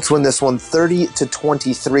Colts. The Colts win this one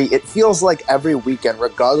 30-23. It feels like every weekend,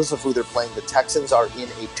 regardless of who they're playing, the Texans are in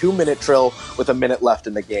a 2-minute drill with a minute left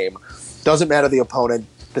in the game. Doesn't matter the opponent.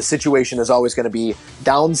 The situation is always going to be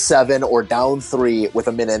down 7 or down 3 with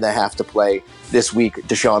a minute and a half to play. This week,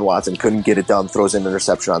 Deshaun Watson couldn't get it done, throws an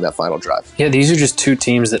interception on that final drive. Yeah, these are just two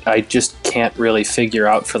teams that I just can't really figure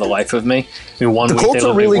out for the life of me. I mean, the Colts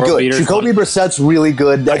are really good. Jacoby Brissett's really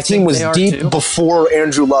good. That team was deep before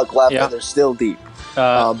Andrew Luck left, and they're still deep.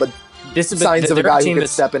 But this is signs of a guy who could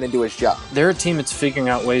step in and do his job. They're a team that's figuring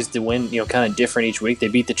out ways to win, kind of different each week. They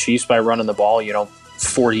beat the Chiefs by running the ball,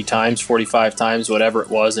 40 times, 45 times, whatever it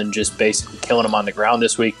was, and just basically killing them on the ground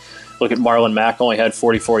this week. Look at Marlon Mack, only had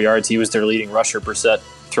 44 yards. He was their leading rusher. Brissett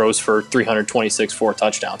throws for 326, 4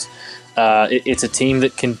 touchdowns. It's a team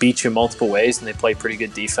that can beat you multiple ways, and they play pretty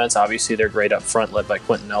good defense. Obviously, they're great up front, led by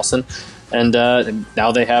Quentin Nelson. And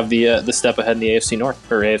now they have the step ahead in the AFC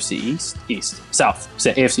North, or AFC South,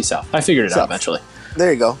 AFC South. I figured it out eventually.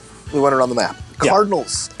 There you go. We went around the map.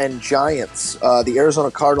 Cardinals and Giants. The Arizona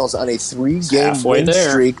Cardinals on a 3-game win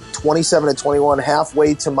streak, 27-21,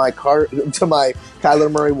 halfway to my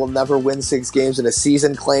Kyler Murray will never win 6 games in a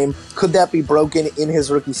season claim. Could that be broken in his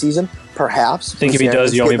rookie season? Perhaps. I think if he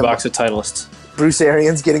does, you owe me a box of Titleists. Bruce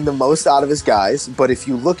Arians getting the most out of his guys, but if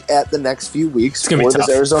you look at the next few weeks for this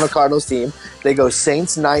Arizona Cardinals team, they go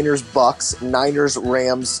Saints, Niners, Bucks, Niners,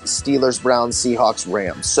 Rams, Steelers, Browns, Seahawks,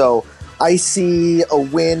 Rams. So I see a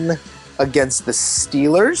win against the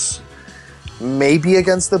Steelers, maybe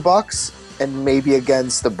against the Bucks, and maybe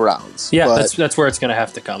against the Browns. Yeah, that's where it's going to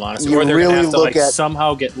have to come, honestly. Or they're going to have to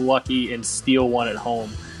somehow get lucky and steal one at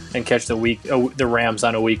home and catch the Rams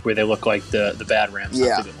on a week where they look like the bad Rams,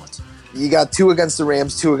 not the good ones. You got 2 against the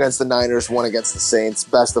Rams, 2 against the Niners, 1 against the Saints.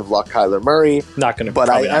 Best of luck, Kyler Murray. Not going to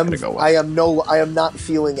go well. I am not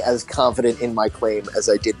feeling as confident in my claim as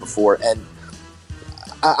I did before, and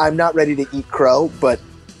I'm not ready to eat crow. But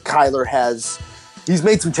Kyler he's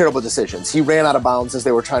made some terrible decisions. He ran out of bounds as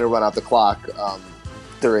they were trying to run out the clock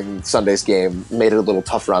during Sunday's game. Made it a little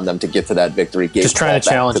tougher on them to get to that victory. Just trying to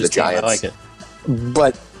challenge the Giants. I like it,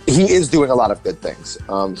 but he is doing a lot of good things.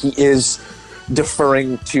 He is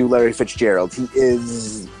deferring to Larry Fitzgerald. He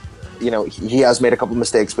is, he has made a couple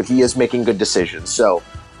mistakes, but he is making good decisions. So,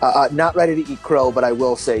 not ready to eat crow, but I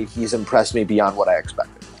will say he's impressed me beyond what I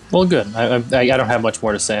expected. Well, good. I don't have much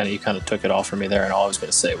more to say on it. You kind of took it all from me there, and all I was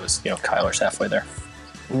going to say was, Kyler's halfway there.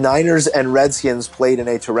 Niners and Redskins played in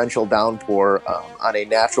a torrential downpour on a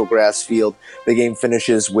natural grass field. The game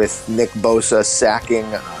finishes with Nick Bosa sacking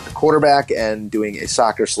the quarterback and doing a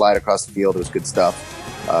soccer slide across the field. It was good stuff.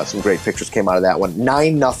 Some great pictures came out of that one.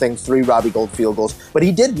 9-0, 3 Robbie Gould field goals, but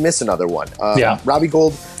he did miss another one. Robbie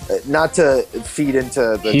Gould, not to feed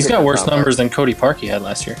into the... He's got worse numbers than Cody Parkey had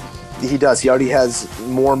last year. He does. He already has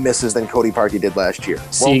more misses than Cody Parkey did last year.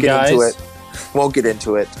 Won't get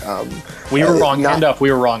into it. We were wrong.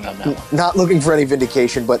 We were wrong on that one. Not looking for any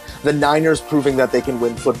vindication, but the Niners proving that they can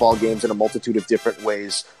win football games in a multitude of different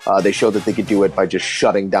ways. They showed that they could do it by just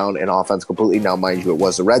shutting down an offense completely. Now, mind you, it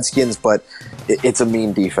was the Redskins, but it's a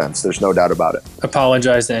mean defense. There's no doubt about it.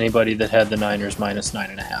 Apologize to anybody that had the Niners minus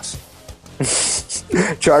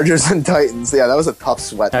 9.5. Chargers and Titans. Yeah, that was a tough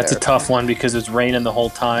sweat. That's a tough one because it's raining the whole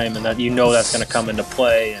time, and that that's going to come into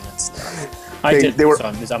play, and it's. I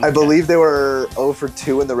believe they were 0 for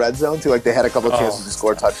 2 in the red zone too. Like they had a couple of chances to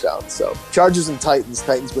score touchdowns. So Chargers and Titans.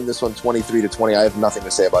 Titans win this one 23-20. I have nothing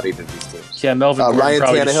to say about either of these teams. Yeah, Melvin Gordon. Ryan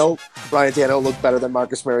Tannehill looked better than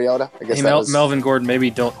Marcus Mariota. I guess Melvin Gordon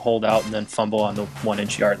maybe don't hold out and then fumble on the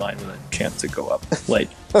 1-inch yard line with a chance to go up late.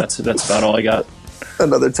 That's about all I got.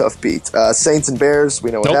 Another tough beat. Saints and Bears.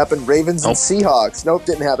 We know what happened. Ravens and Seahawks. Nope,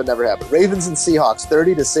 didn't happen. Never happened. Ravens and Seahawks.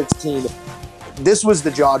 30-16. This was the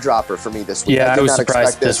jaw dropper for me this week. Yeah, I was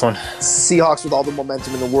surprised at this one. Seahawks with all the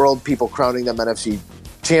momentum in the world, people crowning them NFC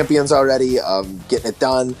champions already, getting it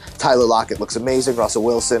done. Tyler Lockett looks amazing. Russell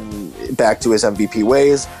Wilson back to his MVP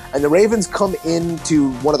ways. And the Ravens come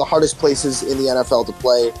into one of the hardest places in the NFL to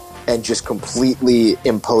play and just completely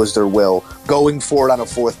impose their will. Going for it on a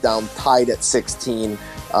 4th down, tied at 16,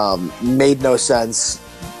 made no sense.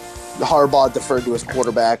 Harbaugh deferred to his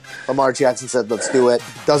quarterback. Lamar Jackson said, let's do it.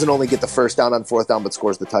 Doesn't only get the 1st down on 4th down, but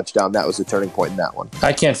scores the touchdown. That was the turning point in that one.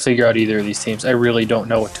 I can't figure out either of these teams. I really don't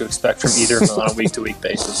know what to expect from either of them on a week-to-week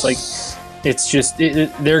basis. Like, it's just,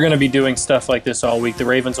 they're going to be doing stuff like this all week. The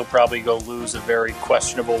Ravens will probably go lose a very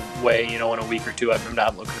questionable way, in a week or two. I'm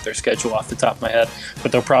not looking at their schedule off the top of my head,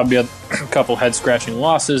 but there'll probably be a couple head-scratching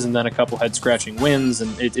losses and then a couple head-scratching wins,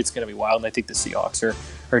 and it's going to be wild. And I think the Seahawks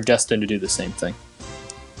are destined to do the same thing.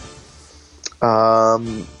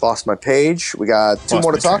 Lost my page. We got 2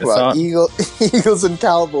 more to talk about. Eagles and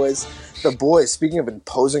Cowboys. The boys, speaking of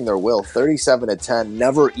imposing their will, 37-10,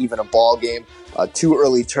 never even a ball game. 2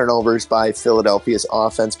 early turnovers by Philadelphia's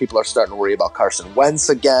offense. People are starting to worry about Carson Wentz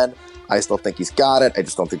again. I still think he's got it. I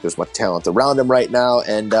just don't think there's much talent around him right now.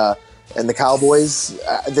 And the Cowboys,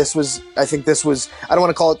 I don't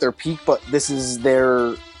want to call it their peak, but this is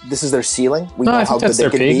their ceiling. We know how good they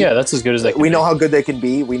can be. Yeah, that's as good as they can be. We know how good they can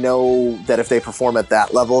be. We know that if they perform at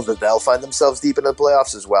that level, that they'll find themselves deep into the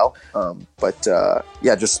playoffs as well. I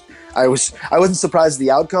wasn't surprised at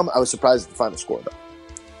the outcome. I was surprised at the final score, though.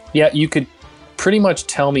 Yeah, you could pretty much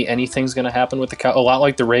tell me anything's going to happen with a lot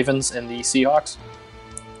like the Ravens and the Seahawks.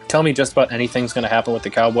 Tell me just about anything's going to happen with the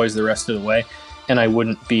Cowboys the rest of the way, and I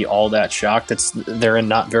wouldn't be all that shocked. They're in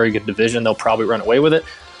not very good division. They'll probably run away with it,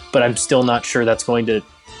 but I'm still not sure that's going to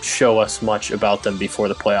show us much about them before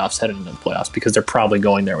the playoffs, headed into the playoffs, because they're probably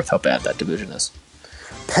going there with how bad that division is.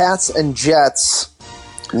 Pats and Jets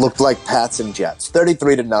looked like Pats and Jets.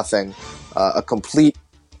 33-0, a complete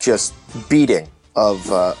just beating of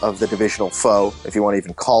the divisional foe, if you want to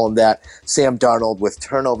even call him that. Sam Darnold with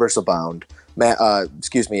turnovers abound.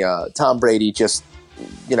 Tom Brady just,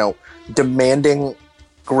 demanding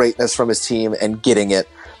greatness from his team and getting it.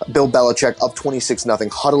 Bill Belichick up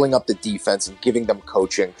 26-0, huddling up the defense and giving them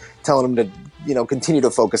coaching, telling them to continue to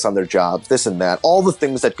focus on their jobs, this and that. All the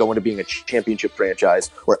things that go into being a championship franchise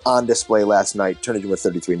were on display last night, turned into a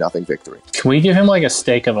 33-0 victory. Can we give him like a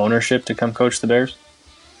stake of ownership to come coach the Bears?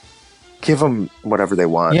 Give them whatever they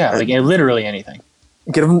want. Yeah, like literally anything.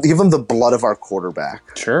 Give them the blood of our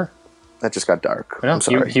quarterback. Sure. That just got dark. No, I'm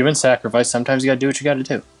sorry. Human sacrifice. Sometimes you got to do what you got to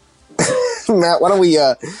do. Matt, why don't we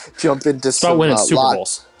jump into Start winning Super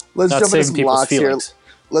Bowls. Let's Not jump into saving some people's locks here. feelings.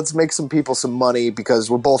 Let's make some people some money because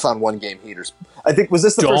we're both on one-game heaters. I think, was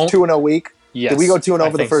this the first Don't- 2-0 week? Yes, Did we go 2-0 I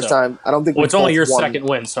for the think first so. time? I don't think Well, we it's only both your won. second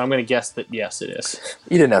win, so I'm going to guess that yes, it is.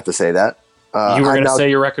 You didn't have to say that. You were I'm going to now- say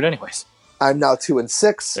your record anyways. I'm now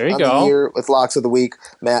 2-6 There you on go. the year with locks of the week.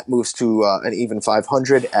 Matt moves to an even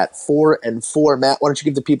 500 at 4-4. Matt, why don't you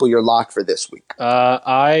give the people your lock for this week?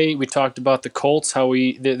 We talked about the Colts, how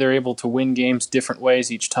they're able to win games different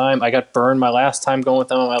ways each time. I got burned my last time going with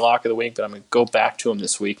them on my lock of the week, but I'm going to go back to them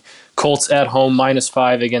this week. Colts at home,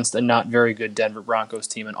 -5 against a not very good Denver Broncos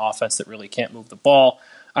team, an offense that really can't move the ball.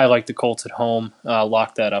 I like the Colts at home.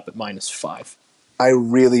 Lock that up at -5. I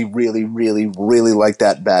really, really, really, really like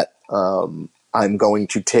that bet. I'm going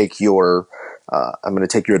to take your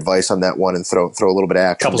advice on that one and throw a little bit of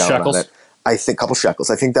action Couple down shekels. on it. I think couple shekels.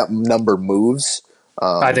 I think that number moves.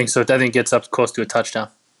 I think so. I think it gets up close to a touchdown.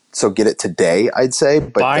 So get it today, I'd say.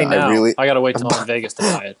 But Buy now. I I got to wait till I'm in Vegas to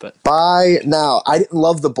buy it. But buy now. I didn't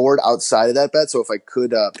love the board outside of that bet, so if I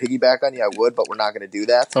could piggyback on you, I would. But we're not going to do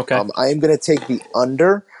that. Okay. I am going to take the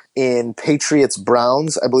under in Patriots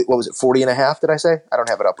Browns. I believe, what was it, 40.5? Did I say? I don't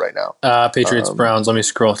have it up right now. Patriots Browns. Let me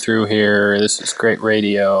scroll through here. This is great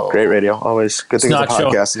radio. Great radio, always good thing. It's a not show-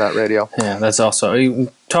 podcast, not radio. Yeah, that's also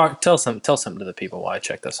tell something to the people while I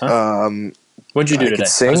check this. Huh? What'd you do I today? could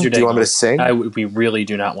sing. How's your day Do you want me going? to sing? We really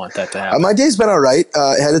do not want that to happen. My day's been all right.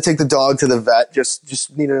 I had to take the dog to the vet.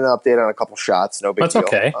 Just needed an update on a couple shots. No big That's deal.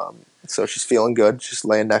 okay. So she's feeling good. She's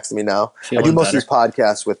laying next to me now. I Feeling do most better. of these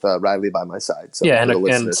podcasts with Riley by my side. So Yeah, for the and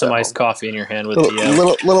listeners some at iced home. coffee in your hand with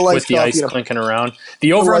Little- little iced with the coffee ice and a- clinking around.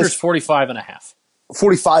 The over under is ice- 45.5.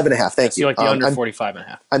 45.5. Thank So you. you like the under I'm,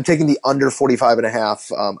 45.5. I'm taking the under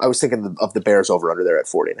 45.5. I was thinking of the Bears over under there at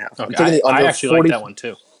 40.5. I'm Okay, taking the under I actually like that one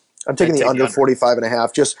too. I'm taking I'd the take under the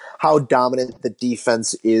 45.5. Just how dominant the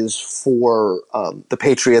defense is for the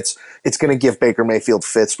Patriots. It's going to give Baker Mayfield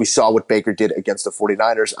fits. We saw what Baker did against the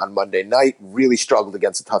 49ers on Monday night. Really struggled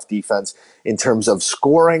against a tough defense in terms of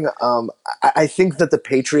scoring. I think that the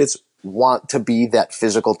Patriots want to be that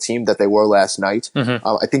physical team that they were last night.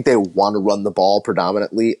 I think they want to run the ball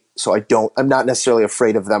predominantly. So I'm not necessarily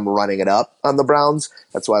afraid of them running it up on the Browns.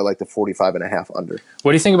 That's why I like the 45.5 under.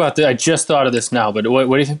 What do you think about I just thought of this now, but what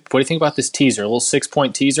do you think about this teaser? A little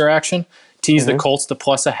 6-point teaser action. Tease the Colts to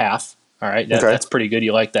 +0.5. All right, that's pretty good.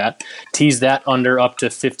 You like that. Tease that under up to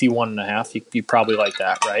 51.5. You probably like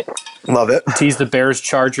that, right? Love it. Tease the Bears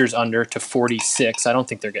Chargers under to 46. I don't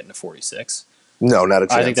think they're getting to 46. No, not a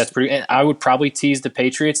chance. I think that's pretty. And I would probably tease the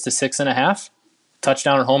Patriots to 6.5.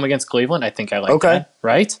 Touchdown at home against Cleveland. I think I like that.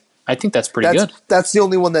 Right? I think that's pretty good. That's the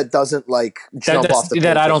only one that doesn't jump off the page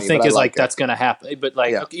that I with don't me, think but I is like it. that's going to happen. But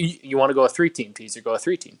Yeah. you want to go a 3-team teaser, go a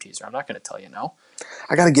 3-team teaser. I'm not going to tell you no.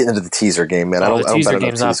 I got to get into the teaser game, man. The I don't teaser bet enough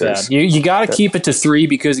game's not teasers. bad. You got to keep it to 3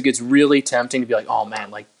 because it gets really tempting to be like, oh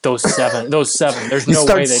man, like those seven. There's You no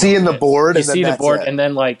start way they seeing don't the hit. board, You and then see the that's board, it. and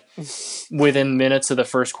then like within minutes of the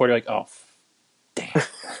first quarter, you're like, oh,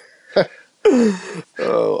 damn.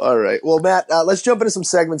 Oh, all right. Well, Matt, let's jump into some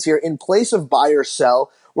segments here. In place of buy or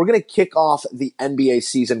sell, we're going to kick off the NBA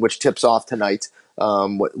season, which tips off tonight.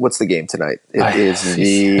 What's the game tonight? It is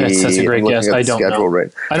the. That's such a great I'm looking guess. at the I don't schedule know.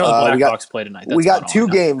 Right. I know the we Blackhawks play tonight. That's we got about all two I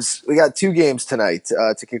know. games. We got 2 games tonight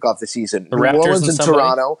to kick off the season. The New Raptors Orleans and and somebody?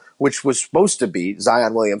 Toronto, which was supposed to be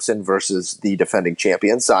Zion Williamson versus the defending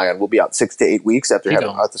champion. Zion will be out 6 to 8 weeks after having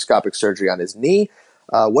arthroscopic surgery on his knee.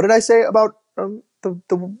 What did I say about the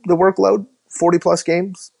workload? 40 plus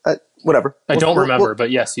games? Whatever. I don't remember,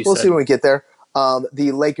 but yes, you We'll said. see when we get there.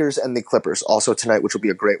 The Lakers and the Clippers also tonight, which will be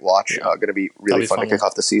a great watch. Going to be really fun to kick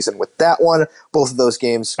off the season with that one. Both of those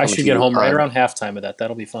games. I should get home right around halftime of that.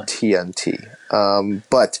 That'll be fun. TNT.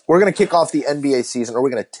 But we're going to kick off the NBA season, or we're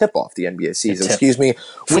going to tip off the NBA season, excuse me,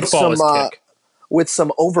 with Football some is kick. with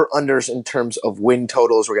some over-unders in terms of win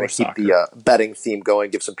totals. We're going to keep the betting theme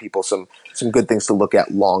going, give some people some good things to look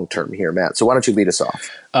at long-term here, Matt. So why don't you lead us off?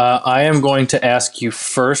 I am going to ask you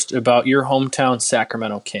first about your hometown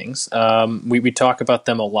Sacramento Kings. We talk about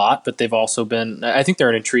them a lot, but they've also been, I think they're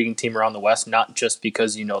an intriguing team around the West, not just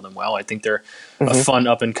because you know them well. I think they're a fun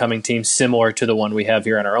up-and-coming team similar to the one we have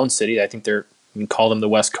here in our own city. I think you can call them the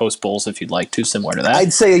West Coast Bulls if you'd like to, similar to that.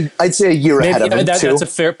 I'd say a year ahead of them, too. That's a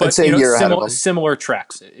fair, but I'd say a year ahead of them. similar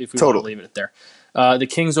tracks, if we want to leave it there. The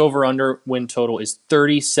Kings over-under win total is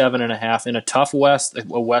 37.5 in a tough West,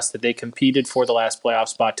 a West that they competed for the last playoff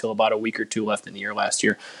spot till about a week or two left in the year last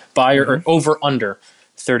year. Or over-under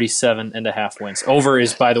 37.5 wins. Over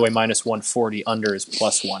is, by the way, minus 140. Under is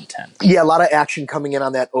plus 110. Yeah, a lot of action coming in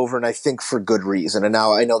on that over, and I think for good reason. And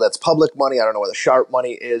now I know that's public money. I don't know what the sharp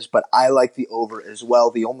money is, but I like the over as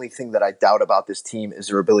well. The only thing that I doubt about this team is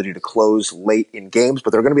their ability to close late in games,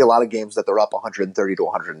 but there are going to be a lot of games that they're up 130 to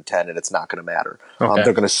 110, and it's not going to matter. Okay.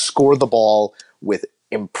 They're going to score the ball with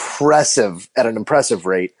at an impressive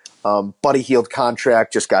rate. Buddy Hield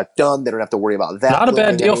contract just got done. They don't have to worry about that. Not a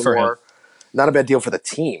bad deal for him. Not a bad deal for the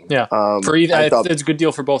team. Yeah, it's a good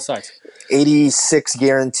deal for both sides. 86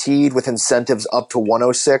 guaranteed with incentives up to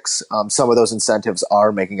 106. Some of those incentives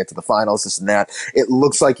are making it to the finals, this and that. It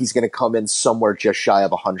looks like he's going to come in somewhere just shy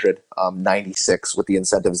of 100, 96 with the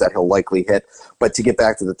incentives that he'll likely hit. But to get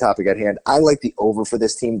back to the topic at hand, I like the over for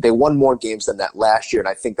this team. They won more games than that last year, and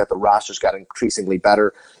I think that the rosters got increasingly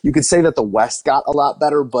better. You could say that the West got a lot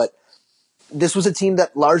better, but this was a team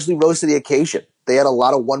that largely rose to the occasion. They had a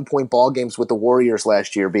lot of one-point ball games with the Warriors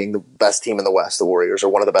last year being the best team in the West. The Warriors are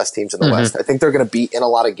one of the best teams in the West. I think they're going to be in a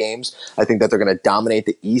lot of games. I think that they're going to dominate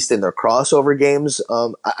the East in their crossover games.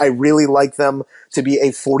 I really like them to be a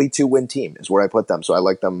 42-win team is where I put them. So I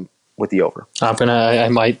like them with the over. I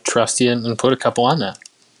might trust you and put a couple on that.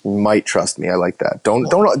 You might trust me. I like that.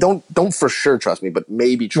 Don't for sure trust me, but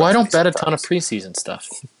maybe trust me. Well, I don't bet a ton of preseason stuff.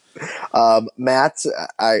 Matt,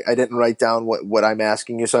 I didn't write down what I'm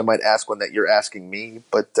asking you, so I might ask one that you're asking me.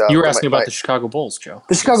 But you were asking about the Chicago Bulls, Joe.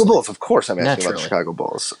 The Chicago Bulls, of course. I'm asking about the Chicago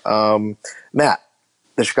Bulls. Matt,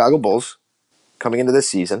 the Chicago Bulls coming into this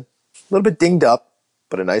season, a little bit dinged up,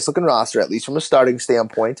 but a nice looking roster, at least from a starting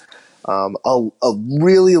standpoint. A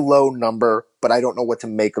really low number, but I don't know what to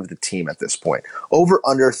make of the team at this point. Over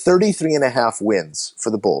under 33.5 wins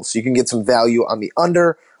for the Bulls. So you can get some value on the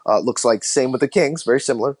under. Looks like same with the Kings, very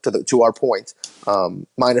similar to our point.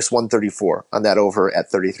 Minus 134 on that over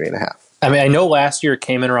at 33.5. I mean, I know last year it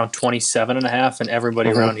came in around 27.5, and everybody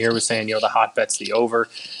around here was saying, the hot bet's the over.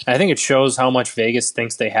 And I think it shows how much Vegas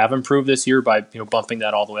thinks they have improved this year by bumping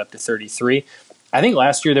that all the way up to 33. I think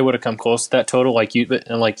last year they would have come close to that total, like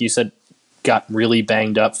you said, got really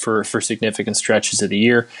banged up for significant stretches of the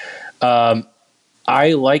year.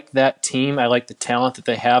 I like that team. I like the talent that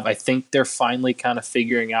they have. I think they're finally kind of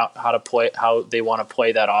figuring out how they want to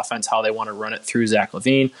play that offense, how they want to run it through Zach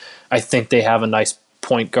LaVine. I think they have a nice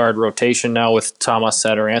point guard rotation now with Tomas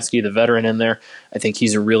Satoransky, the veteran, in there. I think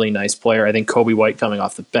he's a really nice player. I think Kobe White coming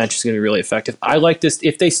off the bench is going to be really effective. I like this.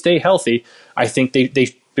 If they stay healthy, I think they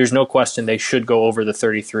there's no question they should go over the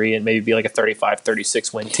 33 and maybe be like a 35,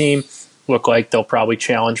 36 win team. Look like they'll probably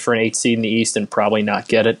challenge for an 8 seed in the East and probably not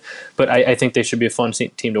get it. But I think they should be a fun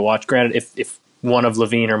team to watch. Granted, if one of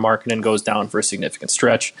LaVine or Markkanen goes down for a significant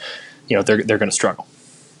stretch, they're going to struggle.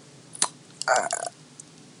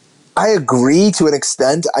 I agree to an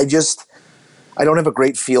extent. I don't have a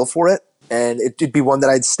great feel for it, and it'd be one that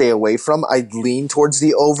I'd stay away from. I'd lean towards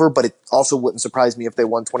the over, but it also wouldn't surprise me if they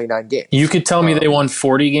won 29 games. You could tell me they won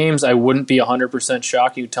 40 games. I wouldn't be 100%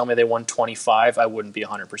 shocked. You could tell me they won 25. I wouldn't be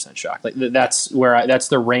 100% shocked. Like that's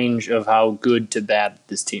the range of how good to bad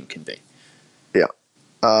this team can be.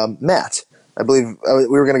 Yeah. Matt, I believe we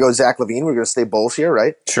were going to go Zach LaVine. We're going to stay Bulls here,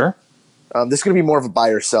 right? Sure. This is going to be more of a buy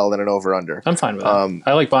or sell than an over-under. I'm fine with that.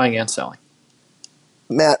 I like buying and selling.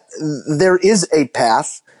 Matt, there is a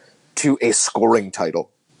path to a scoring title,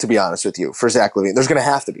 to be honest with you, for Zach LaVine. There's going to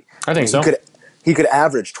have to be. I think so. He could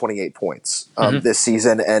average 28 points this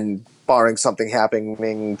season, and barring something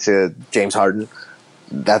happening to James Harden,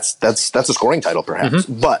 that's a scoring title perhaps.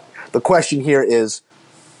 But the question here is,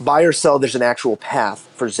 buy or sell, there's an actual path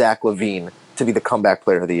for Zach LaVine to be the comeback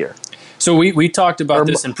player of the year. So we talked about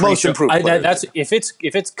this in pre-show. That's if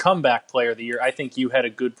it's comeback player of the year, I think you had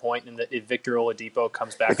a good point in that if Victor Oladipo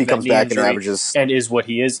comes back, if he comes back and averages and is what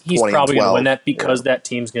he is, he's probably going to win that because that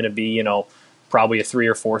team's going to be probably a 3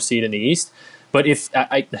 or 4 seed in the East. But if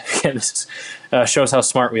again, this shows how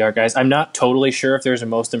smart we are, guys. I'm not totally sure if there's a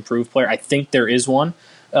most improved player. I think there is one.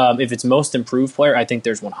 If it's most improved player, I think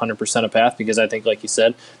there's 100% a path because I think, like you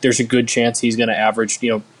said, there's a good chance he's going to average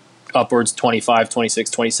upwards 25, 26,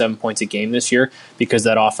 27 points a game this year because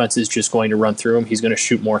that offense is just going to run through him. He's going to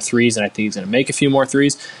shoot more threes, and I think he's going to make a few more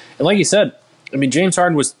threes. And like you said, I mean, James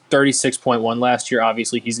Harden was 36.1 last year.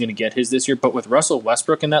 Obviously, he's going to get his this year. But with Russell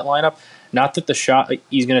Westbrook in that lineup, not that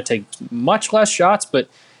he's going to take much less shots, but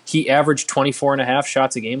he averaged 24.5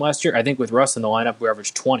 shots a game last year. I think with Russ in the lineup, we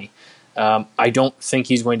averaged 20. I don't think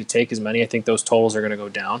he's going to take as many. I think those totals are going to go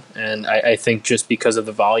down. And I think just because of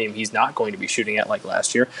the volume, he's not going to be shooting at like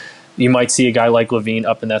last year. You might see a guy like Levine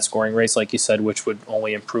up in that scoring race, like you said, which would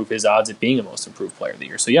only improve his odds at being a most improved player of the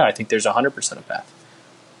year. So, yeah, I think there's 100% a path.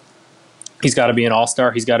 He's got to be an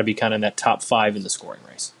all-star. He's got to be kind of in that top 5 in the scoring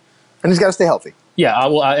race. And he's got to stay healthy. Yeah,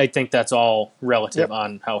 I think that's all relative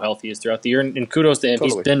on how healthy he is throughout the year. And kudos to him.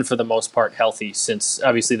 Totally. He's been, for the most part, healthy since,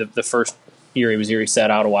 obviously, the first year he was here. He sat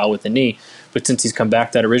out a while with the knee. But since he's come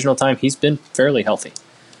back that original time, he's been fairly healthy.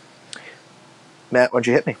 Matt, why'd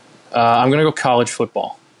you hit me? I'm going to go college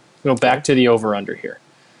football. Go back to the over-under here.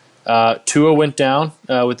 Tua went down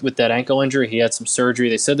with that ankle injury. He had some surgery.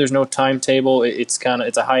 They said there's no timetable. It's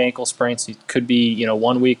a high ankle sprain, so it could be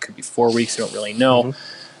 1 week, could be 4 weeks. I don't really know.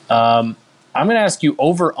 I'm going to ask you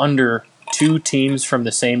over-under 2 teams from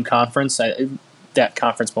the same conference. That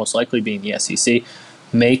conference most likely being the SEC.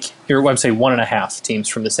 I'm saying 1.5 teams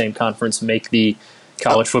from the same conference make the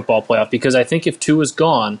college football playoff, because I think if Tua's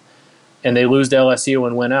gone and they lose to LSU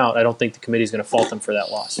and win out, I don't think the committee's going to fault them for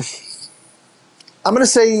that loss. I'm gonna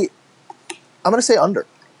say under.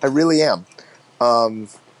 I really am. But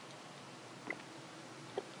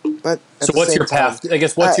so what's your path? I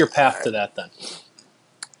guess what's your path to that then?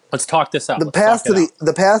 Let's talk this out. The path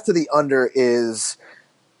to the under is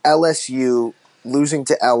LSU losing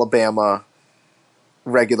to Alabama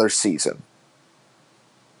regular season.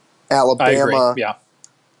 Alabama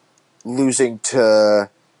losing to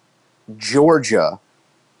Georgia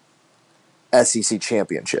SEC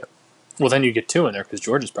championship. Well, then you get 2 in there because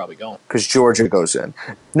Georgia's probably going. Because Georgia goes in.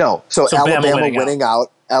 No, so Alabama winning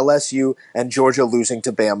out, LSU and Georgia losing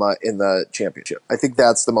to Bama in the championship. I think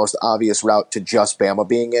that's the most obvious route to just Bama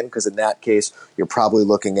being in, because in that case, you're probably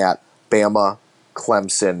looking at Bama,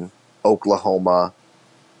 Clemson, Oklahoma,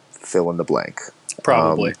 fill in the blank.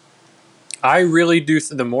 Probably. I really do.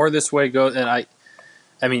 The more this way goes, and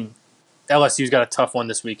I mean, LSU's got a tough one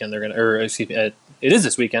this weekend. It is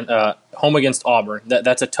this weekend. Home against Auburn.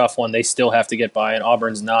 That's a tough one. They still have to get by, and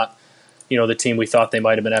Auburn's not, the team we thought they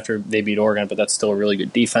might have been after they beat Oregon, but that's still a really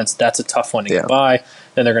good defense. That's a tough one to get by.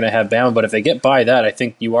 Then they're going to have Bama, but if they get by that, I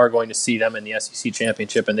think you are going to see them in the SEC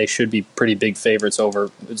championship, and they should be pretty big favorites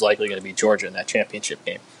over. It's likely going to be Georgia in that championship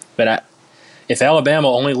game. But if Alabama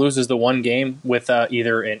only loses the one game with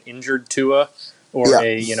either an injured Tua or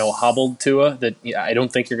a hobbled Tua, that I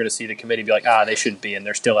don't think you're going to see the committee be like, they shouldn't be in.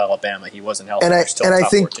 They're still Alabama. He wasn't healthy. They're still a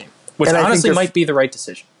top 4 team, which honestly might be the right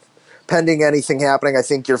decision. Pending anything happening, I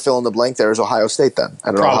think you're fill in the blank there is Ohio State then.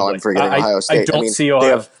 I don't know how I'm forgetting Ohio State. I don't see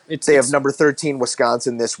Ohio. They have number 13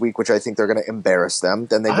 Wisconsin this week, which I think they're going to embarrass them.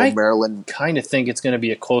 Then they go Maryland. I kind of think it's going to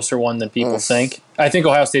be a closer one than people think. I think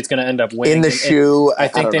Ohio State's going to end up winning. In the shoe. I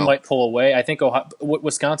think they might pull away. I think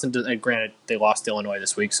Wisconsin, granted, they lost Illinois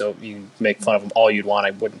this week, so you can make fun of them all you'd want.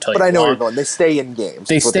 I wouldn't tell you. But I know where you're going. They stay in games.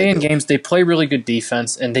 They stay in games. They play really good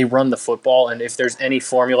defense, and they run the football. And if there's any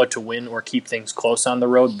formula to win or keep things close on the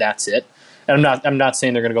road, that's it. And I'm not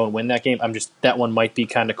saying they're going to go and win that game. That one might be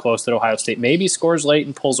kind of close that Ohio State maybe scores late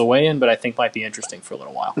and pulls away in, but I think might be interesting for a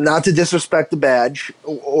little while. Not to disrespect the Badge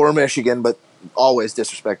or Michigan, but always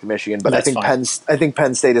disrespect Michigan. But I think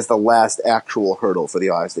Penn State is the last actual hurdle for the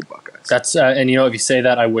Ohio State Buckeyes. That's and if you say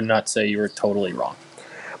that, I would not say you were totally wrong.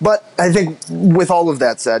 But I think with all of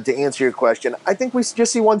that said, to answer your question, I think we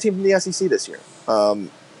just see one team from the SEC this year,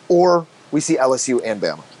 or we see LSU and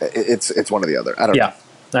Bama. It's one or the other. I don't know.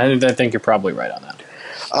 I think you're probably right on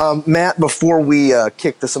that. Matt, before we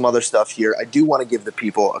kick to some other stuff here, I do want to give the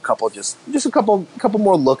people a couple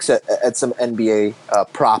more looks at some NBA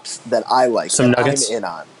props that I like. Some nuggets? I'm in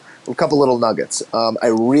on. A couple little nuggets. I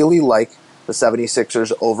really like the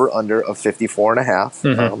 76ers over-under of 54.5.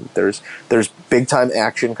 Mm-hmm. There's big-time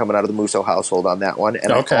action coming out of the Musso household on that one.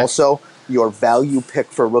 And also, your value pick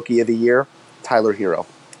for Rookie of the Year, Tyler Hero,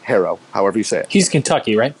 however you say it. He's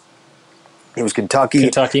Kentucky, right? He was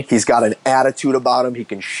Kentucky. He's got an attitude about him. He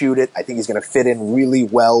can shoot it. I think he's going to fit in really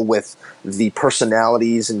well with the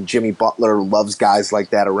personalities, and Jimmy Butler loves guys like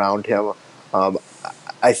that around him.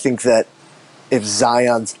 I think that if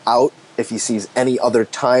Zion's out, if he sees any other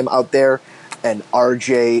time out there, and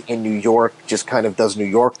RJ in New York just kind of does New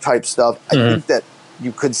York type stuff, I think that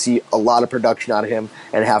you could see a lot of production out of him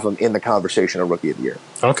and have him in the conversation of Rookie of the Year.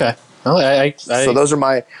 Okay. Well, so those are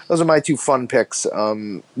my 2 fun picks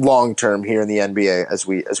long term here in the NBA as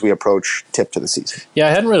we approach tip to the season. Yeah, I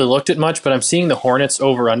hadn't really looked at much, but I'm seeing the Hornets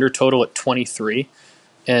over under total at 23,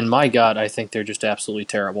 and my God, I think they're just absolutely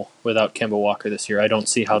terrible without Kemba Walker this year. I don't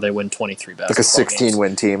see how they win 23 basketball games. Like a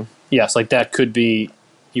 16-win team. Yes, like that could be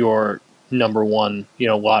your number one,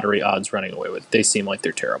 lottery odds running away with. They seem like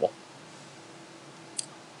they're terrible.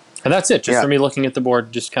 And that's it, just for me looking at the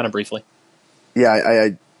board, just kind of briefly. Yeah,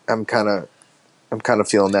 I'm kind of I'm kind of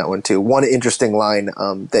feeling that one too. One interesting line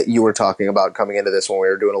that you were talking about coming into this when we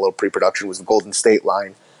were doing a little pre-production was the Golden State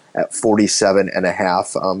line at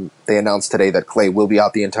 47.5. They announced today that Klay will be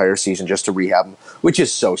out the entire season just to rehab him, which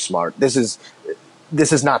is so smart. This is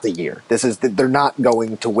not the year. They're not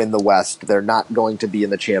going to win the West. They're not going to be in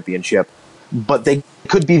the championship, but they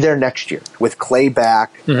could be there next year with Klay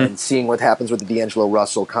back and seeing what happens with the D'Angelo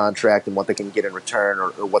Russell contract and what they can get in return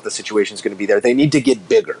or what the situation is going to be there. They need to get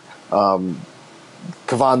bigger.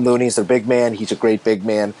 Kevon Looney's their big man. He's a great big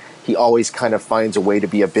man. He always kind of finds a way to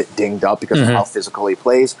be a bit dinged up because of how physical he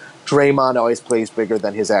plays. Draymond always plays bigger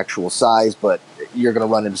than his actual size, but you're going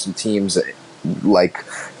to run into some teams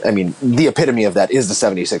the epitome of that is the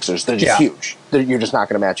 76ers. They're just huge. You're just not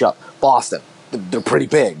going to match up. Boston, they're pretty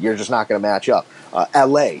big. You're just not going to match up.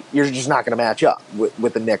 LA, you're just not going to match up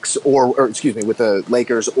with the Knicks with the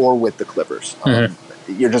Lakers or with the Clippers.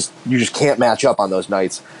 You just can't match up on those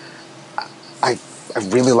nights. I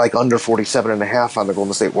really like under 47.5 on the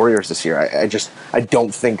Golden State Warriors this year. I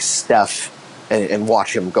don't think Steph, and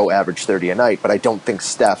watch him go average 30 a night, but I don't think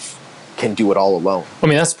Steph can do it all alone. I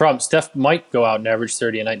mean, that's the problem. Steph might go out and average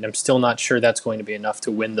 30 a night, and I'm still not sure that's going to be enough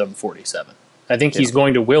to win them 47. I think he's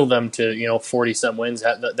going to will them to 40-some wins.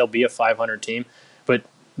 They'll be a 500 team, but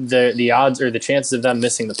the odds or the chances of them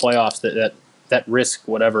missing the playoffs, that risk,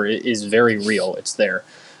 whatever, is very real. It's there.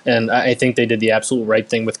 And I think they did the absolute right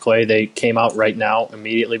thing with Klay. They came out right now,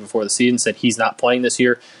 immediately before the season, said he's not playing this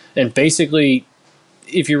year. And basically,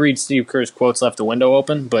 if you read Steve Kerr's quotes, left the window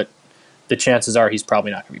open, but the chances are he's probably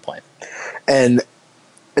not going to be playing. And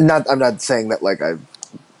I'm not saying that like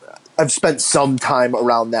I've spent some time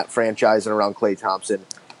around that franchise and around Klay Thompson.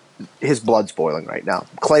 His blood's boiling right now.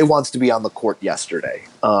 Klay wants to be on the court yesterday.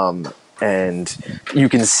 And you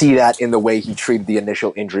can see that in the way he treated the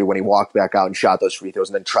initial injury when he walked back out and shot those free throws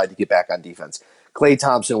and then tried to get back on defense. Klay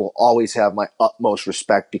Thompson will always have my utmost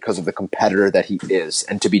respect because of the competitor that he is.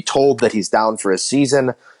 And to be told that he's down for a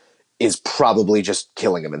season is probably just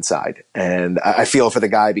killing him inside. And I feel for the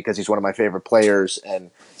guy because he's one of my favorite players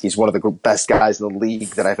and he's one of the best guys in the league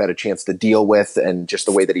that I've had a chance to deal with, and just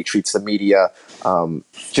the way that he treats the media,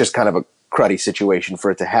 just kind of a cruddy situation for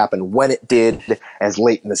it to happen when it did, as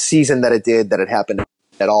late in the season that it happened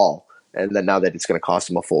at all. And then now that it's going to cost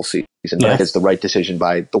him a full season, that is the right decision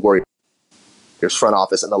by the Warriors front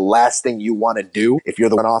office. And the last thing you want to do if you're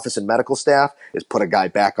the front office and medical staff is put a guy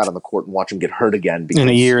back out on the court and watch him get hurt again in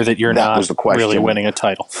a year that you're not really winning a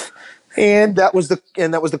title. And that was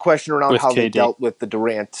the question around how they dealt with the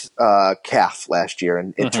Durant calf last year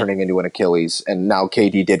and it turning into an Achilles. And now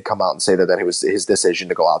KD did come out and say that it was his decision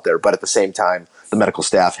to go out there. But at the same time, the medical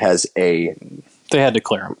staff has they had to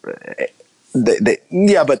clear him. But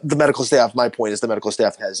the medical staff, my point is the medical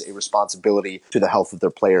staff has a responsibility to the health of their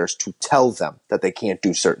players to tell them that they can't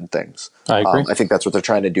do certain things. I agree. I think that's what they're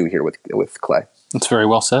trying to do here with Klay. That's very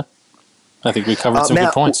well said. I think we covered some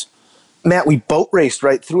good points. Matt, we boat raced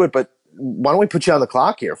right through it, but why don't we put you on the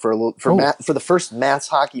clock here for the first Matt's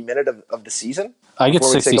hockey minute of the season? I get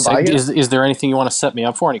 60 seconds. Is there anything you want to set me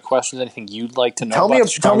up for? Any questions? Anything you'd like to know?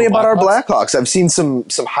 Tell me about our Blackhawks. I've seen some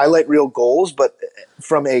highlight reel goals, but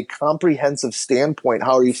from a comprehensive standpoint,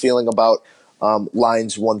 how are you feeling about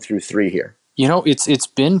lines 1 through 3 here? It's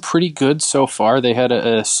been pretty good so far. They had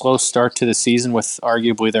a slow start to the season with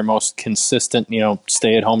arguably their most consistent,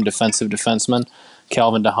 stay-at-home defensive defenseman,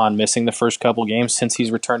 Calvin DeHaan, missing the first couple games since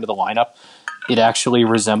he's returned to the lineup. It actually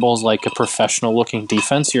resembles like a professional-looking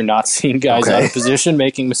defense. You're not seeing guys out of position,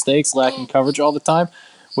 making mistakes, lacking coverage all the time,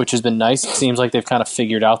 which has been nice. It seems like they've kind of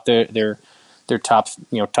figured out their top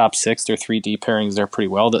 6, their 3D pairings there pretty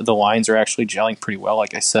well. The lines are actually gelling pretty well.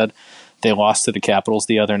 Like I said, they lost to the Capitals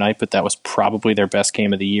the other night, but that was probably their best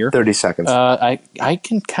game of the year. 30 seconds. I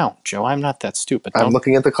can count, Joe. I'm not that stupid. I'm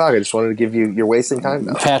looking at the clock. I just wanted to give you're wasting time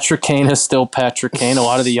now. Patrick Kane is still Patrick Kane. A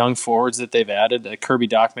lot of the young forwards that they've added. Kirby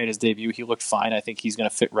Dach made his debut. He looked fine. I think he's going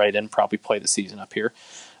to fit right in, probably play the season up here.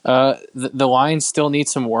 The lines still need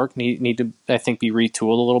some work, need to, I think, be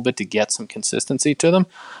retooled a little bit to get some consistency to them.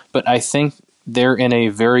 But I think they're in a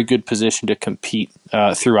very good position to compete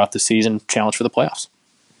throughout the season, challenge for the playoffs.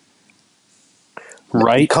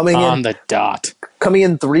 The dot. Coming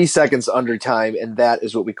in 3 seconds under time, and that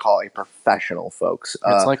is what we call a professional, folks.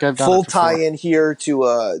 It's like I've done full it before. tie-in here to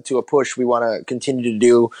a push we want to continue to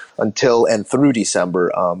do until and through December.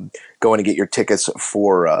 Going to get your tickets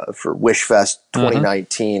for WishFest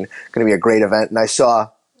 2019. Going to be a great event, and I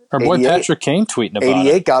saw our boy Patrick Kane tweeting about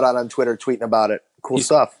 88 it. got out on Twitter tweeting about it. Cool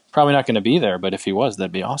stuff. Probably not going to be there, but if he was,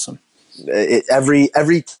 that'd be awesome. Every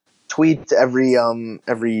tweet, every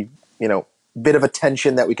bit of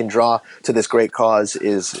attention that we can draw to this great cause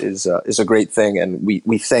is a great thing, and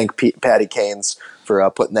we thank Patty Canes for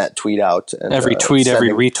putting that tweet out. And, every tweet, every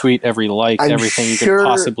retweet, every like, everything you can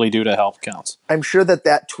possibly do to help counts. I'm sure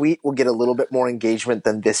that tweet will get a little bit more engagement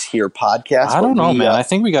than this here podcast. I don't know, man. I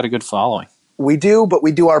think we got a good following. We do, but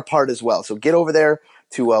we do our part as well. So get over there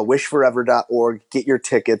to wishforever.org, get your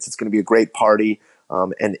tickets. It's going to be a great party,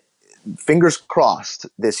 and fingers crossed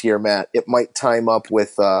this year, Matt. It might time up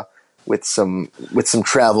with some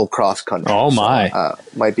travel cross country. Oh my! So,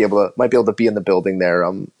 might be able to be in the building there.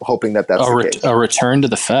 I'm hoping that's the case. A return to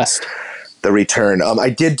the fest. The return. I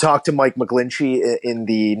did talk to Mike McGlinchey in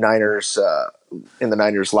the Niners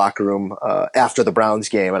locker room after the Browns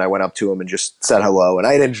game, and I went up to him and just said hello. And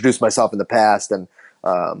I had introduced myself in the past, and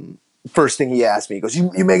first thing he asked me, he goes,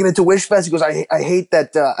 "You making it to Wish Fest?" He goes, "I hate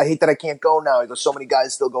that I can't go now." He goes, "So many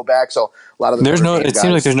guys still go back." So a lot of the it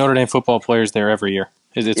seems like there's Notre Dame football players there every year.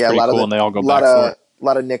 It's pretty cool, and they all go back for it. A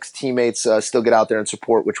lot of Nick's teammates still get out there and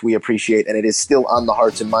support, which we appreciate, and it is still on the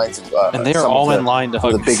hearts and minds of and they are all in line to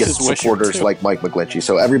hug the biggest supporters like Mike McGlinchey.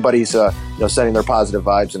 So everybody's sending their positive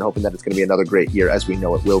vibes and hoping that it's going to be another great year, as we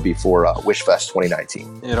know it will be for Wish Fest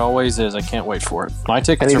 2019. It always is. I can't wait for it. My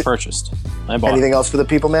tickets are purchased. I bought anything else for the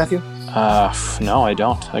people, Matthew? No, I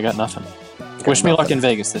don't. I got nothing. Wish me luck in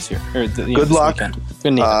Vegas this year. Good luck.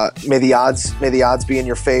 May the odds be in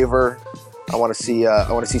your favor. I want to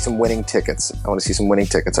see some winning tickets. All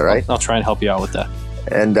right. I'll try and help you out with that.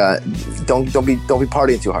 And don't be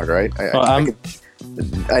partying too hard. All right.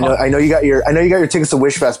 I know you got your tickets to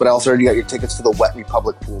Wish Fest, but I also heard you got your tickets to the Wet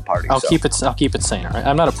Republic pool party. I'll keep it sane. All right.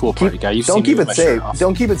 I'm not a pool party guy. Don't keep it sane.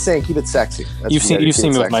 Don't keep it sane. Keep it sexy. You've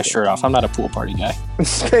seen me with my shirt off. I'm not a pool party guy.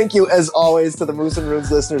 Thank you, as always, to the Moose and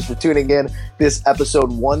Runes listeners for tuning in. This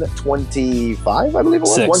episode 125, I believe it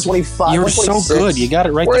was. 125. You were so good. You got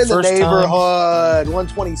it right the first time. We're in the neighborhood.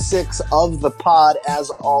 126 of the pod. As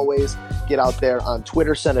always, get out there on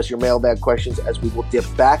Twitter. Send us your mailbag questions as we will dip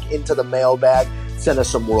back into the mailbag. Send us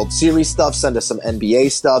some World Series stuff. Send us some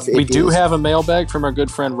NBA stuff. We do have a mailbag from our good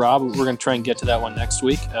friend Rob. We're going to try and get to that one next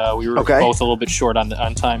week. We were both a little bit short on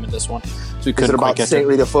time in this one, so we couldn't quite get to it. Is it about St.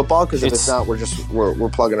 Rita football? Because if it's not, we're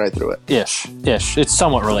plugging right through it. Ish. It's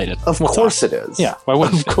somewhat related. Of course it is. Yeah. Why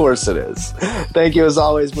wouldn't Of course it is. Thank you, as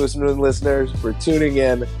always, Moose and Moon listeners, for tuning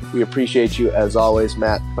in. We appreciate you, as always.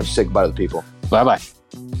 Matt, why don't you say goodbye to the people? Bye-bye.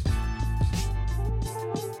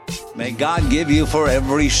 May God give you for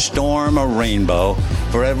every storm a rainbow,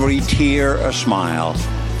 for every tear a smile,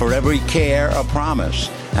 for every care a promise,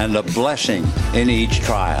 and a blessing in each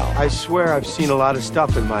trial. I swear I've seen a lot of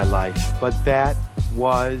stuff in my life, but that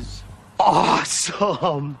was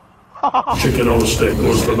awesome. Chicken on a stick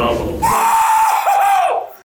was phenomenal.